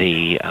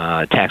the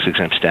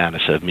tax-exempt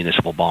status of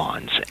municipal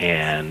bonds,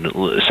 and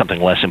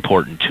something less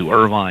important to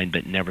Irvine,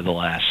 but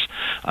nevertheless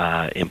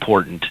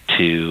important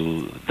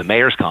to the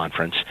Mayor's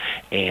Conference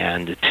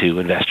and to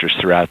investors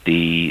throughout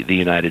the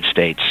United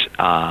States.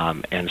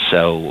 And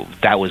so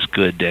that was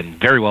good to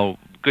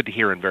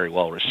hear and very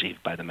well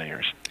received by the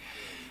mayors.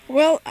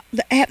 Well,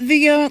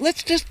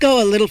 let's just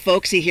go a little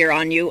folksy here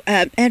on you.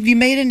 Have you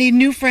made any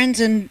new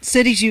friends in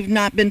cities you've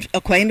not been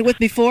acquainted with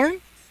before?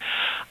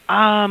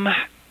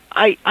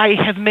 I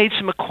have made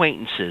some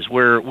acquaintances.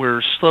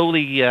 We're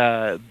slowly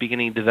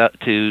beginning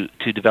to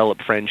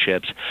develop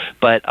friendships,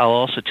 but I'll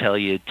also tell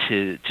you,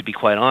 to be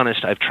quite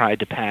honest, I've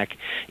tried to pack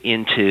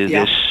into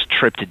this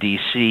trip to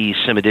D.C.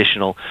 some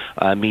additional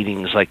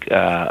meetings like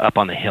up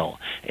on the Hill,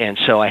 and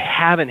so I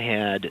haven't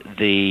had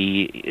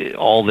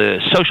all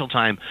the social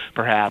time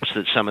perhaps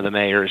that some of the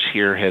mayors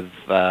here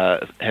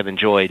have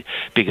enjoyed,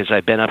 because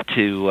I've been up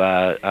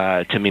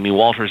to Mimi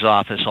Walter's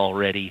office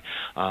already.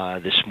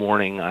 This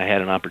morning I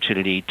had an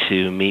opportunity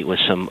to meet with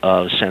some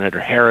of Senator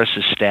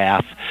Harris's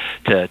staff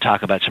to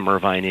talk about some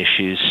Irvine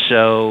issues.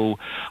 So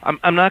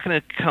I'm not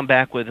going to come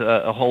back with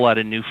a whole lot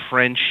of new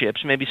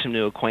friendships, maybe some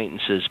new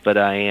acquaintances, but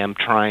I am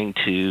trying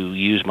to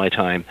use my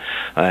time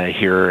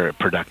here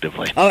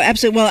productively. Oh,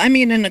 absolutely. Well, I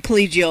mean in a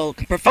collegial,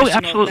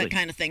 professional, that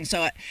kind of thing.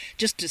 So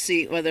just to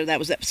see whether that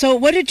was it. So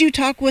what did you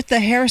talk with the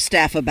Harris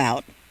staff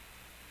about?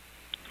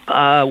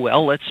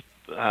 Well, let's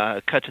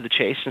cut to the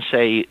chase and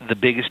say the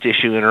biggest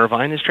issue in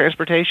Irvine is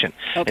transportation.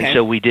 Okay. And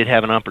so we did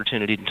have an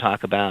opportunity to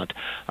talk about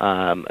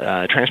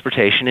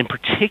transportation, in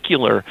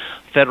particular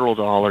federal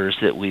dollars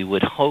that we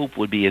would hope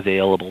would be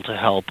available to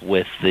help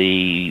with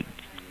the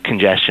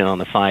congestion on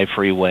the 5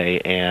 freeway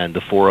and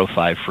the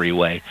 405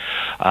 freeway.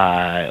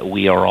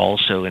 We are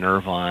also in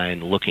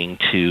Irvine looking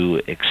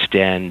to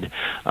extend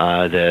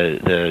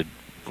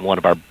one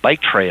of our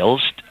bike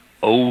trails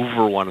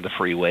over one of the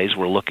freeways.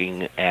 We're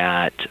looking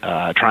at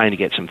trying to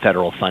get some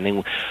federal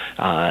funding.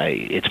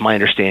 It's my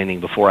understanding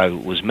before I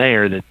was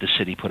mayor that the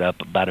city put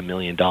up about $1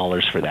 million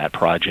for that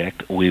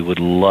project. We would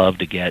love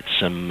to get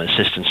some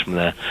assistance from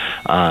the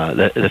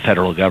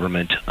federal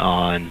government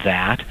on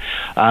that.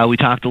 We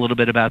talked a little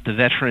bit about the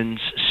Veterans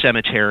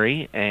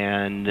Cemetery,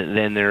 and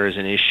then there is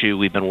an issue.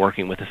 We've been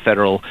working with the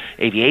Federal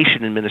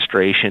Aviation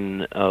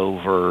Administration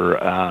over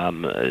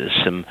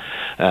some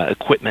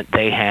equipment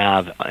they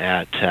have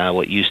at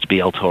what used to be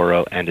El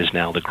Toro and is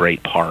now the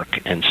Great Park.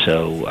 And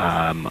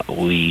so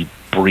we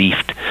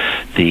briefed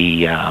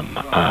the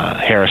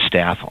Harris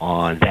staff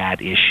on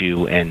that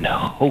issue and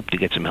hope to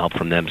get some help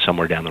from them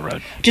somewhere down the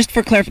road. Just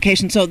for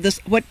clarification, so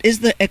what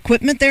is the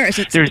equipment there? Is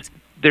it?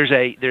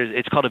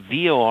 It's called a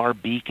VOR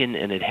beacon,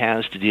 and it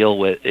has to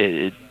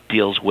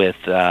deals with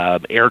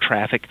air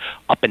traffic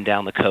up and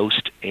down the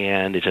coast,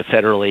 and it's a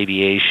Federal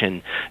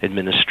Aviation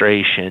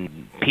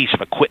Administration piece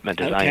of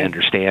equipment, as I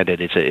understand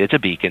it. It's a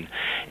beacon,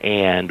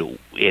 and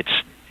it's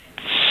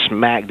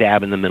smack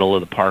dab in the middle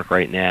of the park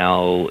right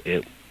now.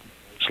 It's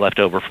left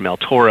over from El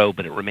Toro,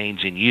 but it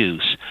remains in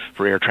use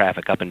for air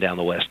traffic up and down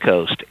the West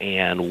Coast,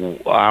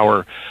 and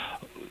our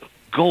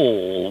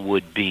goal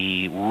would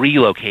be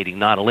relocating,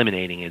 not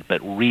eliminating it,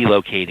 but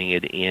relocating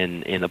it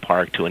in the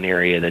park to an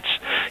area that's,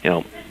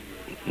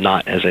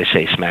 not, as I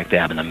say, smack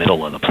dab in the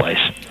middle of the place.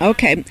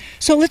 Okay,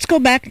 so let's go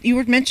back. You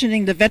were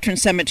mentioning the Veteran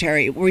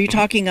Cemetery. Were you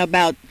talking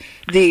about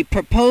the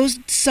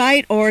proposed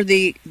site or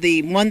the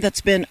one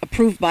that's been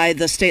approved by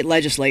the state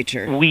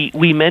legislature?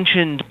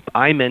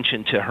 I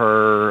mentioned to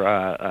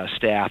her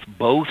staff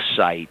both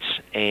sites,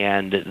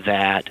 and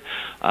that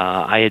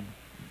I had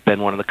been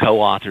one of the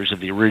co-authors of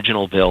the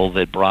original bill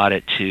that brought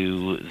it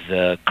to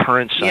the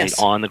current site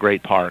on the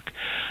Great Park.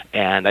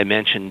 And I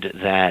mentioned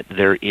that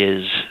there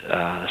is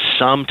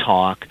some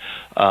talk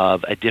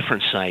of a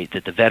different site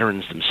that the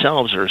veterans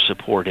themselves are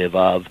supportive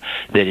of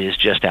that is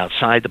just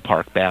outside the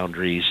park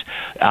boundaries,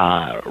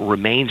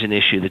 remains an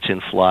issue that's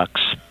in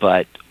flux,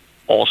 but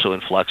also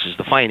in flux is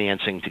the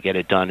financing to get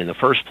it done in the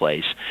first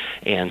place.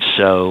 And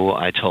so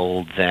I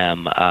told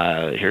them,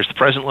 here's the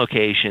present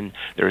location.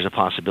 There's a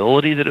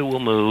possibility that it will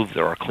move.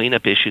 There are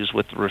cleanup issues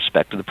with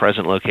respect to the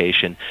present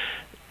location.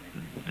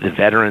 The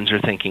veterans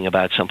are thinking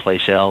about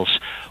someplace else.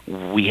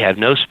 We have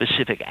no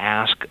specific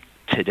ask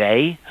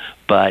today,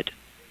 but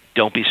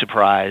don't be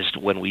surprised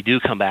when we do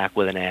come back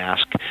with an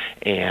ask,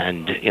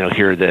 and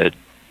here are the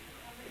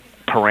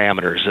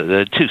parameters of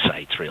the two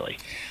sites, really.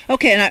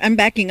 Okay, and I'm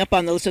backing up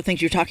on the list of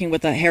things you're talking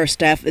with the Harris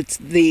staff. It's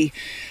the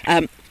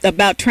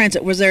about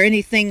transit. Was there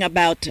anything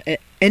about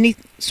any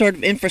sort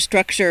of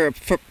infrastructure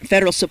for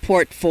federal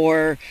support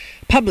for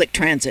public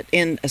transit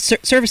in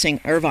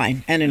servicing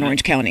Irvine and in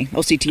Orange County,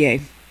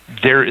 OCTA?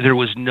 There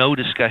was no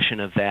discussion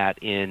of that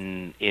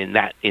in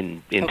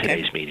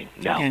today's meeting.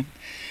 No. Okay.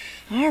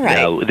 All right.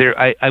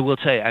 No, I will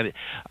tell you,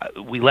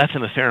 we left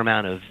them a fair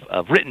amount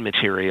of written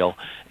material,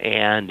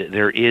 and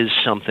there is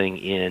something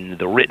in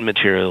the written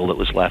material that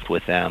was left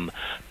with them,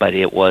 but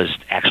it was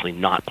actually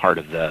not part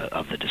of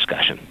the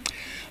discussion.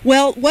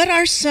 Well, what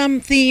are some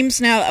themes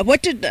now?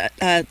 What did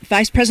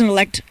Vice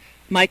President-elect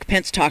Mike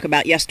Pence talk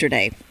about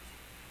yesterday?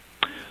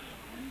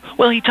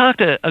 Well, he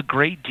talked a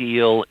great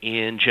deal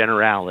in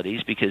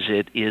generalities, because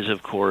it is,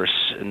 of course,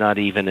 not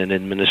even an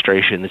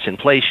administration that's in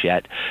place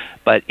yet,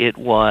 but it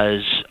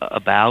was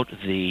about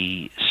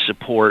the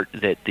support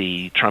that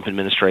the Trump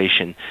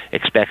administration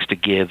expects to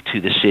give to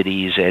the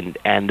cities,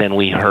 and then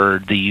we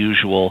heard the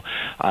usual,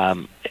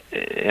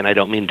 and I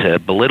don't mean to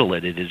belittle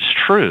it, it is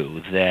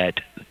true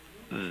that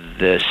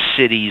the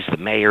cities, the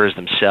mayors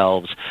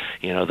themselves,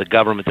 the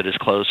government that is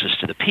closest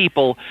to the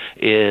people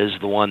is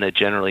the one that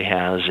generally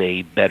has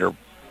a better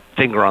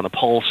finger on the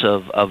pulse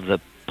of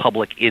the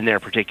public in their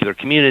particular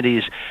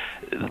communities.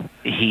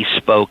 He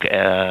spoke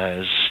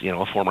as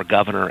a former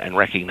governor, and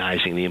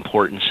recognizing the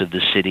importance of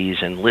the cities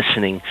and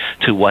listening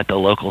to what the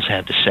locals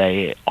have to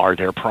say are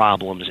their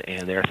problems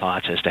and their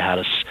thoughts as to how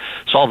to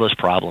solve those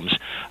problems.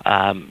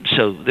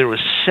 So there was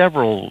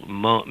several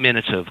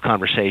minutes of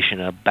conversation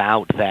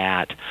about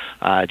that,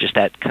 just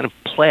that kind of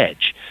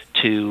pledge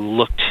to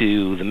look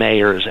to the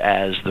mayors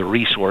as the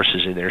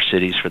resources in their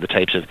cities for the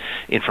types of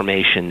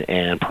information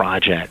and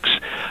projects.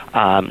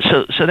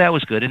 So that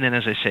was good. And then,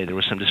 as I say, there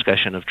was some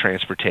discussion of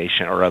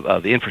transportation or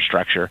of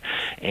infrastructure,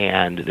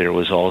 and there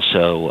was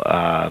also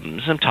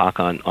some talk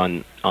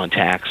on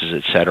taxes,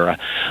 et cetera.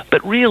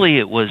 But really,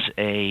 it was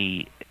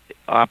an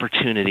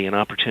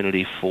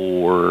opportunity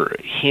for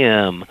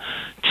him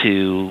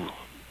to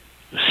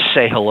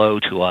say hello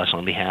to us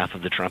on behalf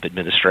of the Trump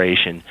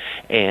administration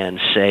and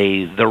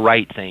say the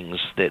right things,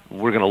 that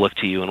we're going to look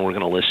to you and we're going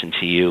to listen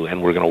to you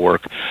and we're going to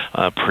work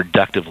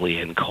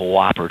productively and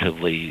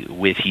cooperatively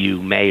with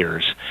you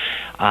mayors.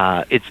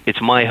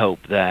 It's my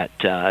hope that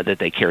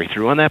they carry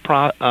through on that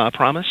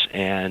promise,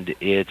 and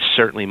it's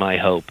certainly my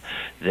hope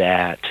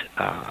that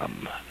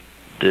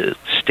the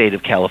state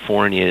of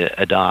California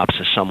adopts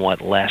a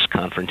somewhat less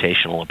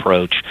confrontational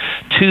approach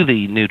to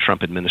the new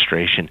Trump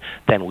administration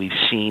than we've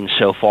seen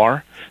so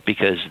far,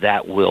 because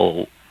that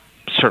will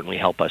certainly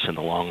help us in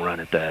the long run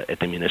at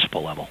the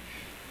municipal level.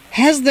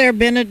 Has there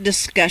been a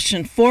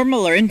discussion,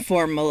 formal or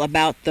informal,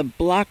 about the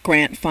block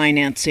grant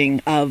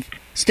financing of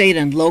state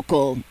and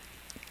local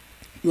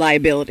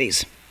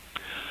liabilities?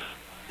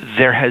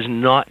 There has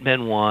not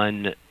been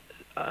one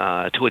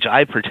to which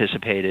I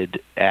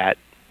participated at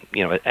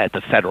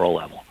the federal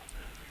level.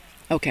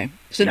 Okay.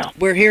 So no.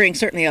 We're hearing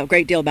certainly a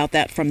great deal about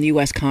that from the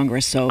U.S.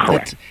 Congress. So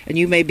correct. And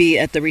you may be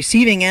at the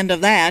receiving end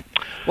of that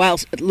while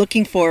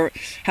looking for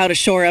how to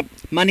shore up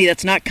money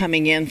that's not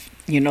coming in,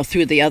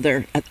 through the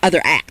other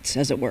acts,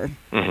 as it were.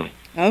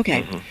 Mm-hmm.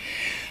 Okay. Mm-hmm.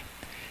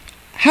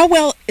 How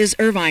well is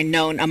Irvine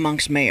known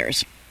amongst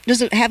mayors?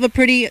 Does it have a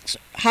pretty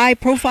high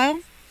profile?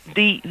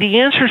 The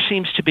answer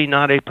seems to be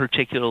not a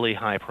particularly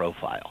high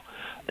profile.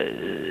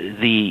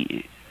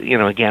 Again,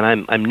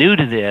 I'm new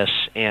to this,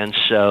 and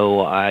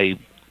so I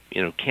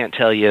can't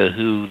tell you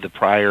who the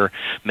prior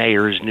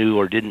mayors knew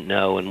or didn't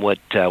know and what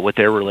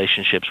their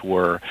relationships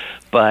were.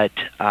 But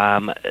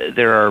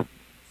there are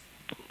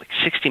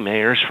 60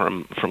 mayors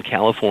from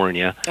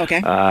California.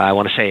 Okay. I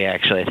want to say,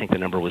 actually, I think the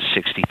number was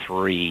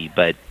 63,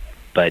 but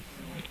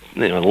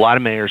a lot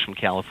of mayors from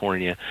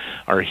California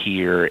are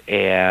here,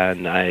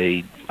 and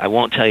I I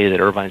won't tell you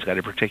that Irvine's got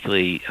a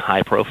particularly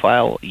high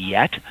profile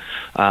yet.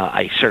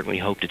 I certainly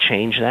hope to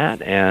change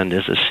that. And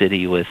as a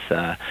city with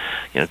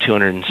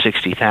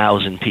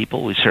 260,000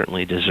 people, we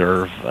certainly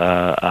deserve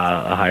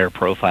a higher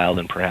profile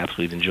than perhaps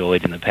we've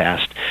enjoyed in the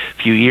past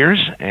few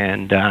years.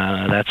 And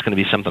that's going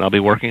to be something I'll be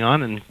working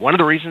on. And one of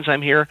the reasons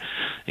I'm here,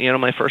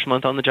 my first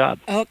month on the job.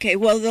 Okay,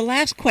 well, the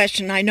last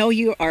question, I know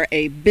you are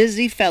a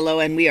busy fellow,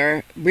 and we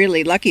are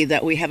really lucky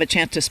that we have a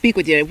chance to speak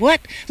with you.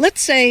 Let's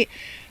say,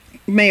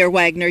 Mayor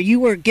Wagner, you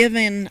were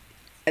given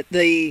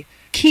the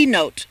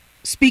keynote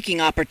speaking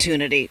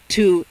opportunity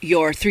to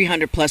your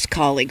 300-plus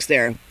colleagues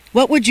there.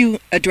 What would you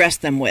address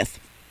them with?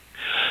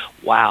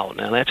 Wow,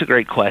 now that's a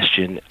great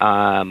question.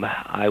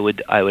 I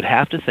would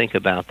have to think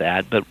about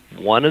that, but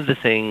one of the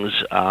things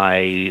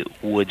I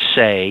would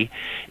say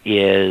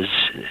is,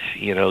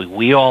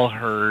 we all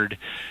heard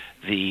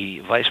the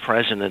Vice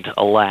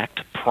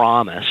President-elect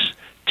promise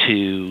to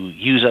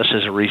use us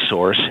as a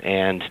resource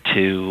and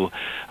to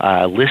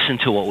listen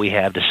to what we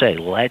have to say.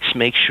 Let's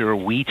make sure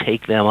we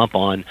take them up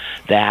on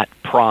that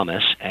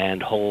promise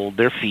and hold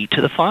their feet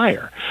to the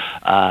fire.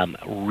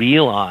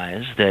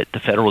 Realize that the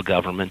federal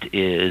government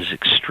is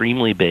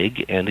extremely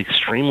big and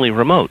extremely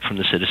remote from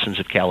the citizens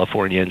of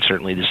California and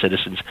certainly the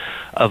citizens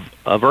of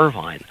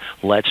Irvine.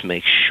 Let's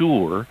make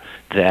sure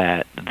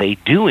that they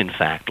do, in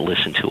fact,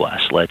 listen to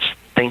us. Let's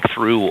think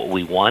through what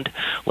we want.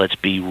 Let's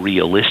be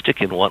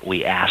realistic in what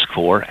we ask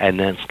for, and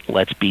then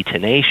let's be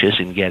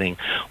tenacious in getting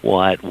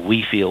what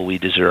we feel we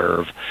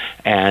deserve,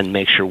 and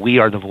make sure we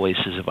are the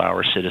voices of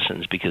our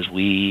citizens, because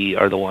we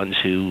are the ones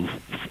who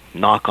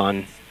knock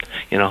on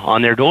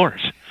their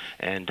doors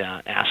and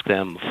ask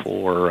them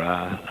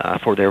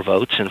for their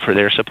votes and for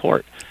their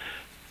support.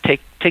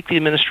 Take the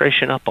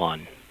administration up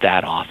on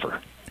that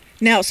offer.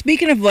 Now,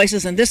 speaking of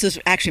voices, and this is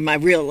actually my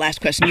real last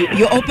question,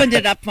 you opened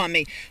it up on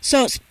me.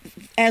 So,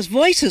 as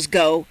voices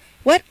go,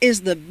 what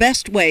is the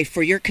best way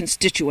for your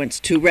constituents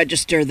to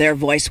register their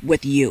voice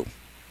with you?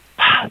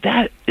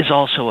 That is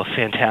also a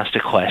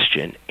fantastic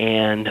question.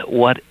 And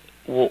what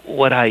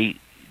I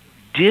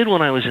did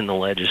when I was in the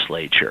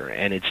legislature,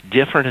 and it's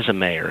different as a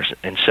mayor,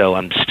 and so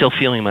I'm still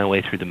feeling my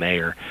way through the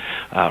mayor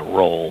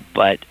role,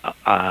 but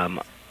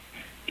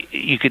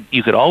you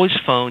could always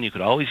phone, you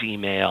could always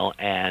email,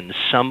 and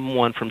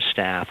someone from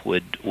staff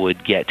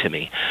would get to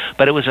me.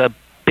 But it was a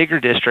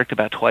bigger district,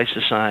 about twice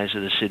the size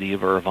of the city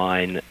of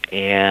Irvine,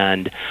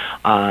 and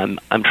I'm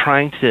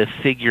trying to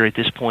figure at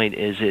this point,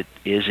 is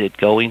it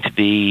going to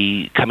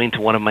be coming to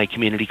one of my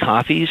community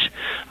coffees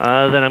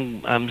that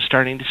I'm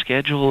starting to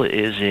schedule?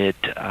 Is it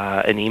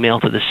an email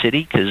to the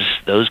city? Because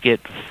those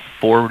get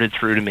forwarded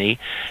through to me,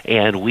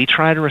 and we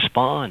try to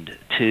respond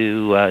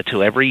to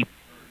every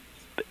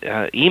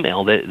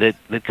email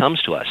that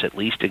comes to us, at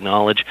least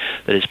acknowledge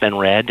that it's been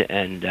read,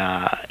 and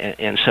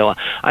so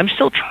I'm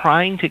still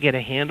trying to get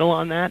a handle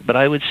on that. But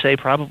I would say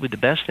probably the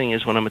best thing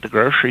is when I'm at the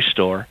grocery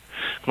store,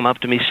 come up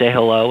to me, say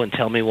hello, and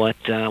tell me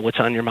what's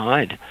on your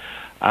mind.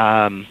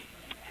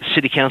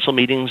 City council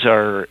meetings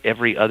are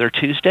every other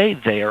Tuesday.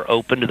 They are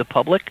open to the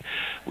public.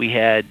 We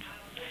had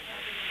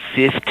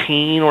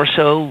 15 or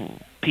so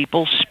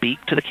people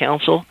speak to the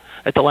council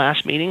at the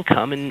last meeting.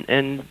 Come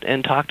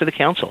and talk to the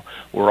council.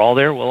 We're all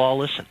there. We'll all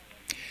listen.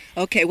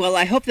 Okay, well,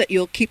 I hope that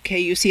you'll keep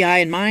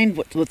KUCI in mind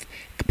with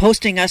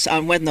posting us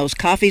on when those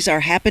coffees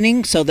are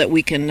happening so that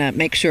we can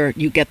make sure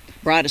you get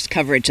broadest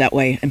coverage that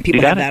way and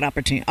people have that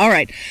opportunity. All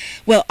right.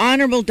 Well,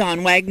 Honorable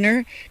Don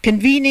Wagner,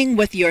 convening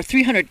with your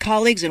 300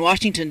 colleagues in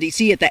Washington,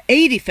 D.C. at the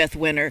 85th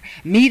winter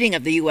meeting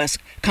of the U.S.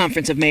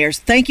 Conference of Mayors.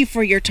 Thank you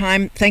for your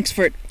time. Thanks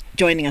for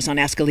joining us on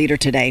Ask a Leader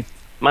today.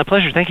 My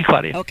pleasure. Thank you,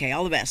 Claudia. Okay,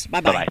 all the best.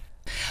 Bye-bye. Bye-bye.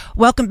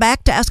 Welcome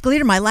back to Ask a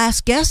Leader. My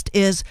last guest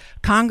is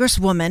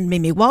Congresswoman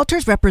Mimi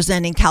Walters,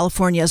 representing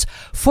California's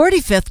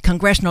 45th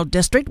Congressional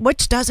District,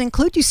 which does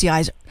include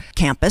UCI's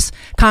campus.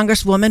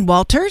 Congresswoman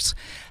Walters,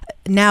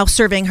 now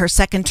serving her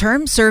second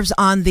term, serves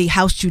on the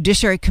House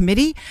Judiciary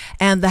Committee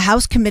and the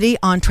House Committee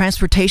on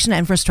Transportation and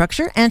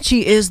Infrastructure, and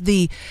she is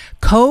the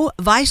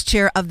co-vice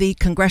chair of the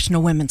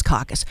Congressional Women's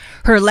Caucus.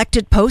 Her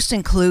elected posts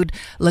include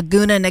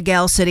Laguna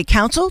Niguel City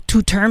Council,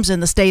 2 terms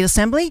in the State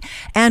Assembly,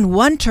 and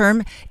 1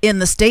 term in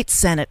the State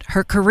Senate.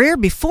 Her career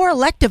before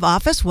elective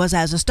office was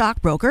as a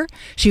stockbroker.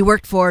 She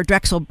worked for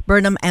Drexel,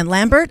 Burnham &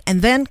 Lambert,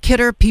 and then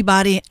Kidder,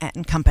 Peabody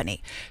 &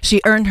 Company. She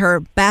earned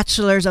her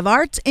Bachelor's of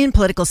Arts in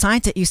Political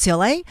Science at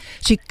UCLA.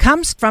 She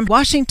comes from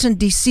Washington,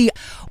 D.C.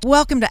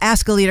 Welcome to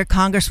Ask a Leader,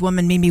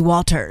 Congresswoman Mimi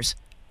Walters.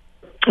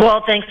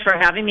 Well, thanks for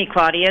having me,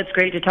 Claudia. It's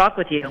great to talk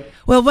with you.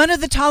 Well, one of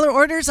the taller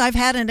orders I've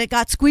had, and it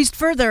got squeezed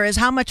further, is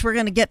how much we're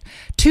going to get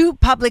 2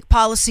 public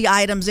policy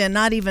items in,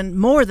 not even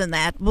more than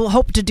that. We'll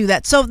hope to do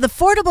that. So the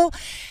Affordable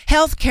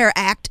Health Care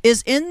Act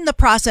is in the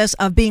process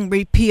of being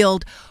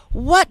repealed.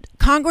 What,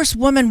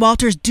 Congresswoman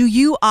Walters, do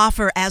you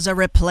offer as a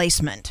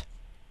replacement?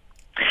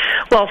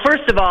 Well,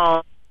 first of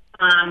all,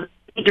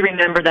 need to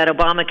remember that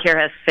Obamacare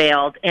has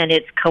failed and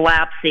it's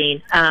collapsing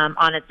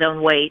on its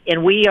own weight.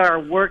 And we are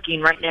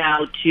working right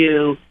now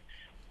to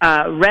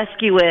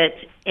rescue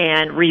it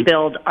and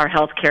rebuild our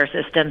healthcare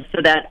system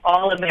so that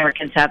all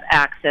Americans have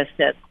access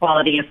to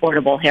quality,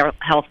 affordable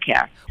health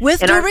care. Our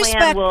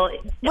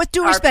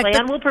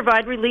plan will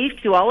provide relief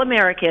to all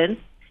Americans,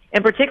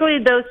 and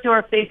particularly those who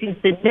are facing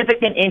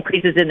significant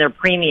increases in their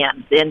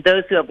premiums and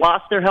those who have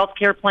lost their health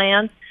care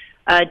plans,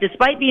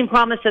 despite being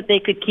promised that they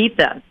could keep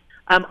them.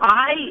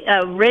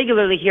 I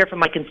regularly hear from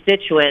my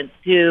constituents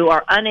who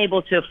are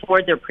unable to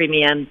afford their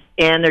premiums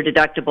and their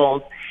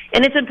deductibles.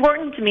 And it's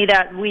important to me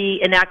that we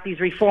enact these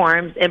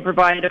reforms and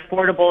provide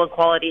affordable and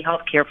quality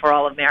health care for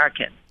all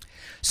Americans.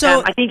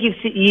 So I think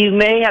you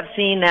may have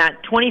seen that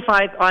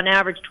on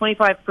average,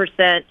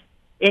 25%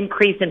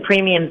 increase in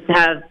premiums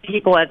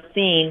people have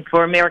seen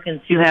for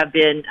Americans who have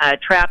been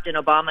trapped in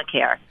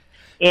Obamacare.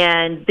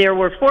 And there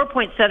were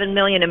 4.7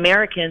 million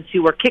Americans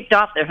who were kicked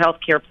off their health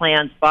care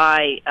plans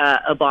by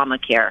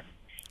Obamacare.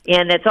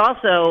 And it's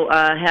also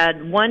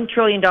had $1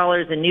 trillion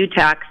in new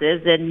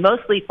taxes, and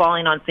mostly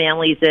falling on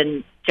families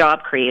and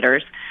job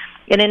creators.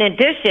 And in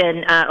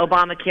addition,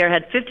 Obamacare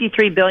had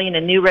 $53 billion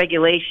in new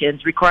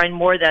regulations requiring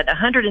more than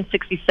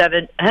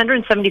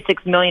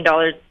 $176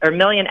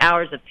 million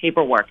hours of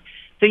paperwork.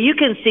 So you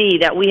can see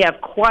that we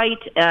have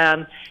quite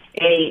a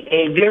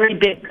very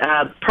big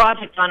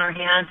project on our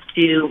hands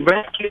to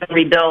rescue and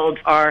rebuild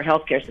our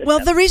healthcare system.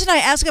 Well, the reason I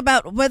ask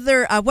about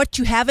whether what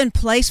you have in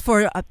place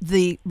for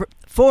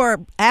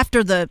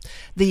after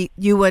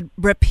you would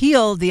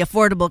repeal the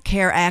Affordable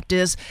Care Act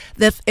is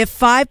that if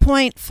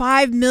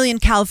 5.5 million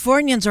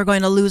Californians are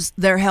going to lose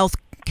their health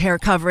care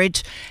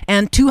coverage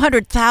and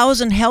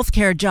 200,000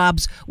 healthcare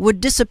jobs would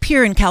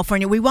disappear in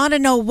California, we want to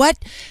know what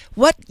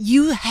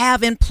you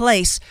have in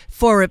place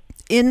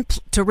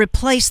to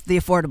replace the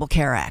Affordable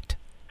Care Act.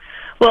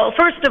 Well,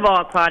 first of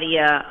all,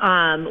 Claudia,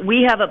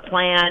 we have a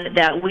plan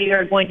that we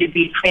are going to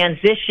be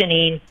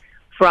transitioning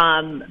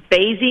from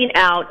phasing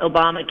out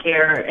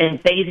Obamacare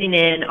and phasing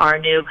in our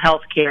new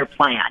health care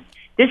plan.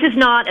 This is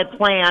not a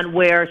plan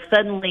where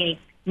suddenly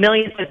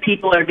millions of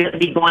people are going to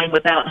be going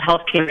without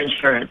health care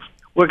insurance.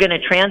 We're going to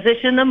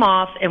transition them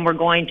off, and we're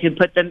going to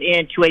put them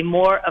into a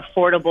more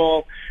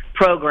affordable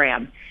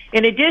program.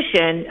 In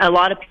addition, a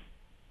lot of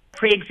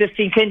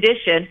pre-existing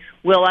condition,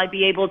 will I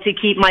be able to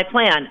keep my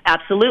plan?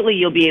 Absolutely,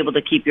 you'll be able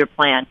to keep your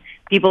plan.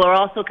 People are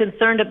also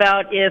concerned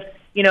about if,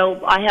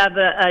 I have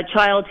a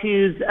child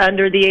who's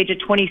under the age of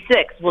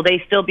 26. Will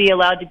they still be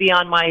allowed to be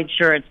on my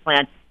insurance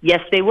plan? Yes,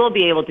 they will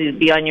be able to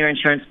be on your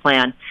insurance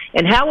plan.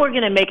 And how we're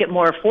going to make it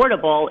more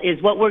affordable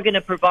is what we're going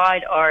to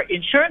provide our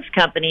insurance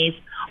companies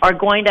are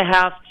going to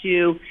have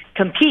to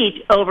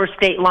compete over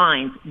state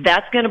lines.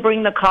 That's going to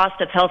bring the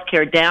cost of health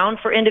care down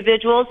for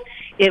individuals.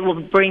 It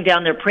will bring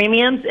down their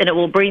premiums, and it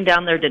will bring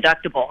down their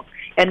deductibles.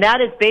 And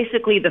that is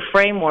basically the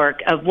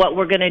framework of what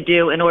we're going to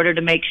do in order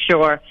to make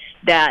sure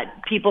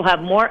that people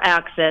have more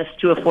access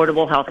to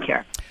affordable health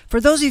care.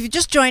 For those of you who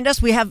just joined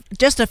us, we have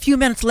just a few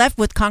minutes left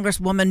with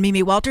Congresswoman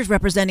Mimi Walters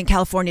representing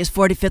California's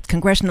 45th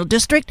Congressional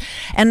District.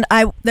 And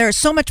there's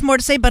so much more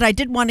to say, but I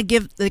did want to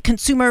give the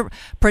consumer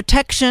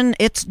protection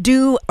its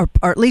due, or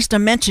at least a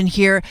mention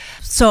here.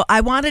 So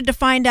I wanted to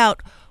find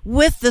out,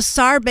 with the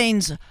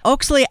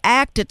Sarbanes-Oxley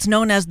Act, it's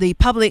known as the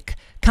Public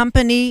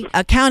Company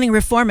Accounting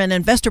Reform and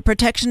Investor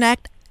Protection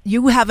Act.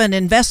 You have an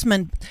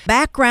investment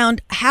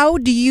background. How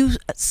do you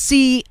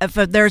see, if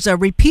there's a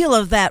repeal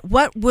of that,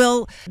 what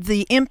will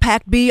the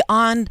impact be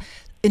on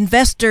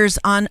investors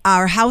on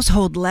our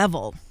household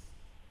level?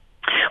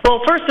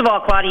 Well, first of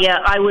all,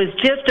 Claudia, I was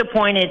just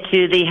appointed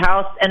to the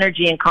House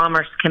Energy and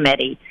Commerce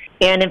Committee.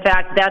 And in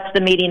fact, that's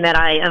the meeting that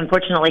I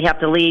unfortunately have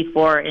to leave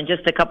for in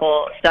just a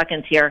couple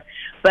seconds here.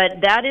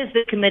 But that is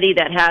the committee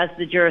that has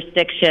the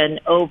jurisdiction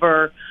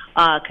over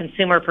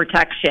consumer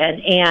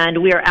protection.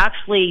 And we are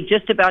actually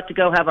just about to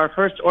go have our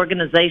first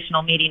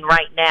organizational meeting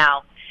right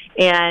now.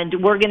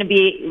 And we're going to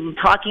be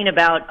talking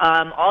about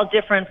all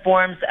different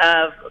forms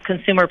of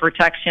consumer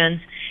protections.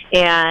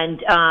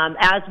 And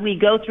as we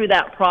go through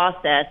that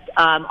process,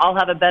 I'll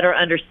have a better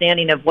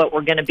understanding of what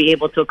we're going to be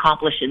able to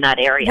accomplish in that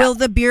area. Will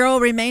the Bureau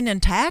remain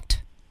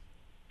intact?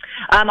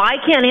 I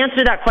can't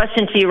answer that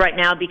question to you right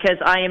now because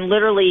I am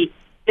literally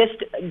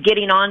just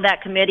getting on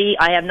that committee.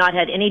 I have not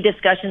had any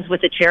discussions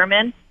with the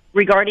chairman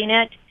regarding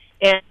it.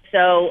 And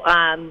so,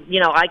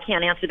 I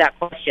can't answer that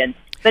question.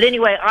 But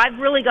anyway, I've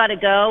really got to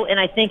go, and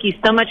I thank you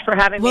so much for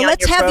having me on your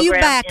program. Well, let's have you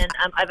back. And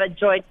I've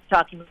enjoyed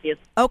talking with you.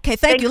 Okay,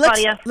 thank you.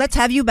 Claudia. Let's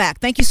have you back.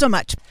 Thank you so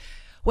much.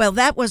 Well,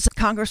 that was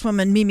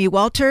Congresswoman Mimi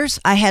Walters.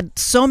 I had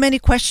so many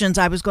questions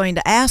I was going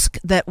to ask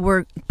that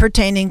were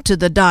pertaining to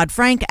the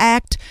Dodd-Frank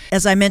Act.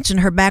 As I mentioned,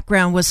 her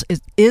background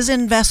is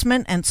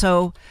investment, and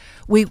so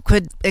we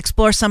could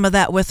explore some of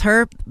that with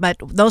her. But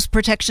those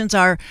protections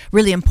are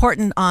really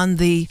important on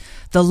the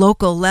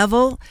local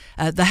level,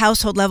 the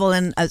household level,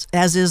 and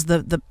as is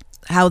the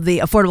how the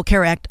Affordable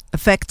Care Act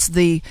affects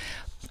the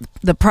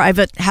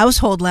private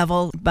household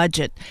level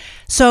budget.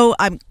 So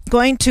I'm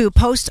going to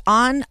post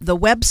on the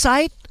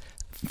website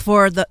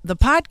for the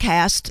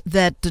podcast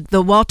that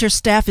the Walters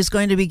staff is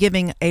going to be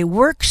giving a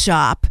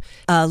workshop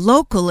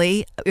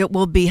locally. It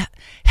will be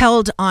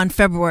held on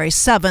February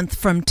 7th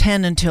from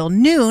 10 until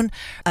noon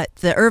at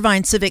the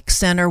Irvine Civic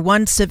Center,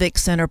 One Civic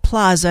Center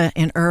Plaza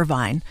in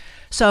Irvine.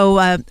 So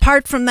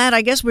apart from that,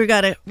 I guess we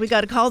got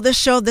to call this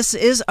show. This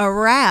is a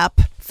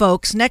wrap,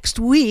 folks. Next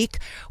week,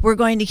 we're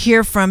going to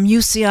hear from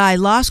UCI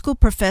Law School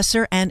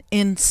professor and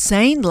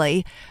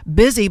insanely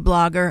busy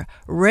blogger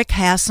Rick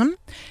Hassam,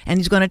 and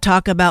he's going to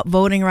talk about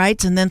voting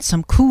rights, and then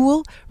some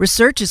cool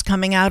research is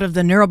coming out of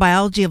the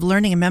neurobiology of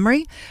learning and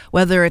memory,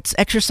 whether it's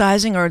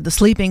exercising or the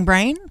sleeping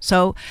brain.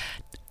 So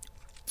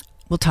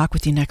we'll talk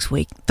with you next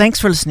week. Thanks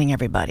for listening,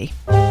 everybody.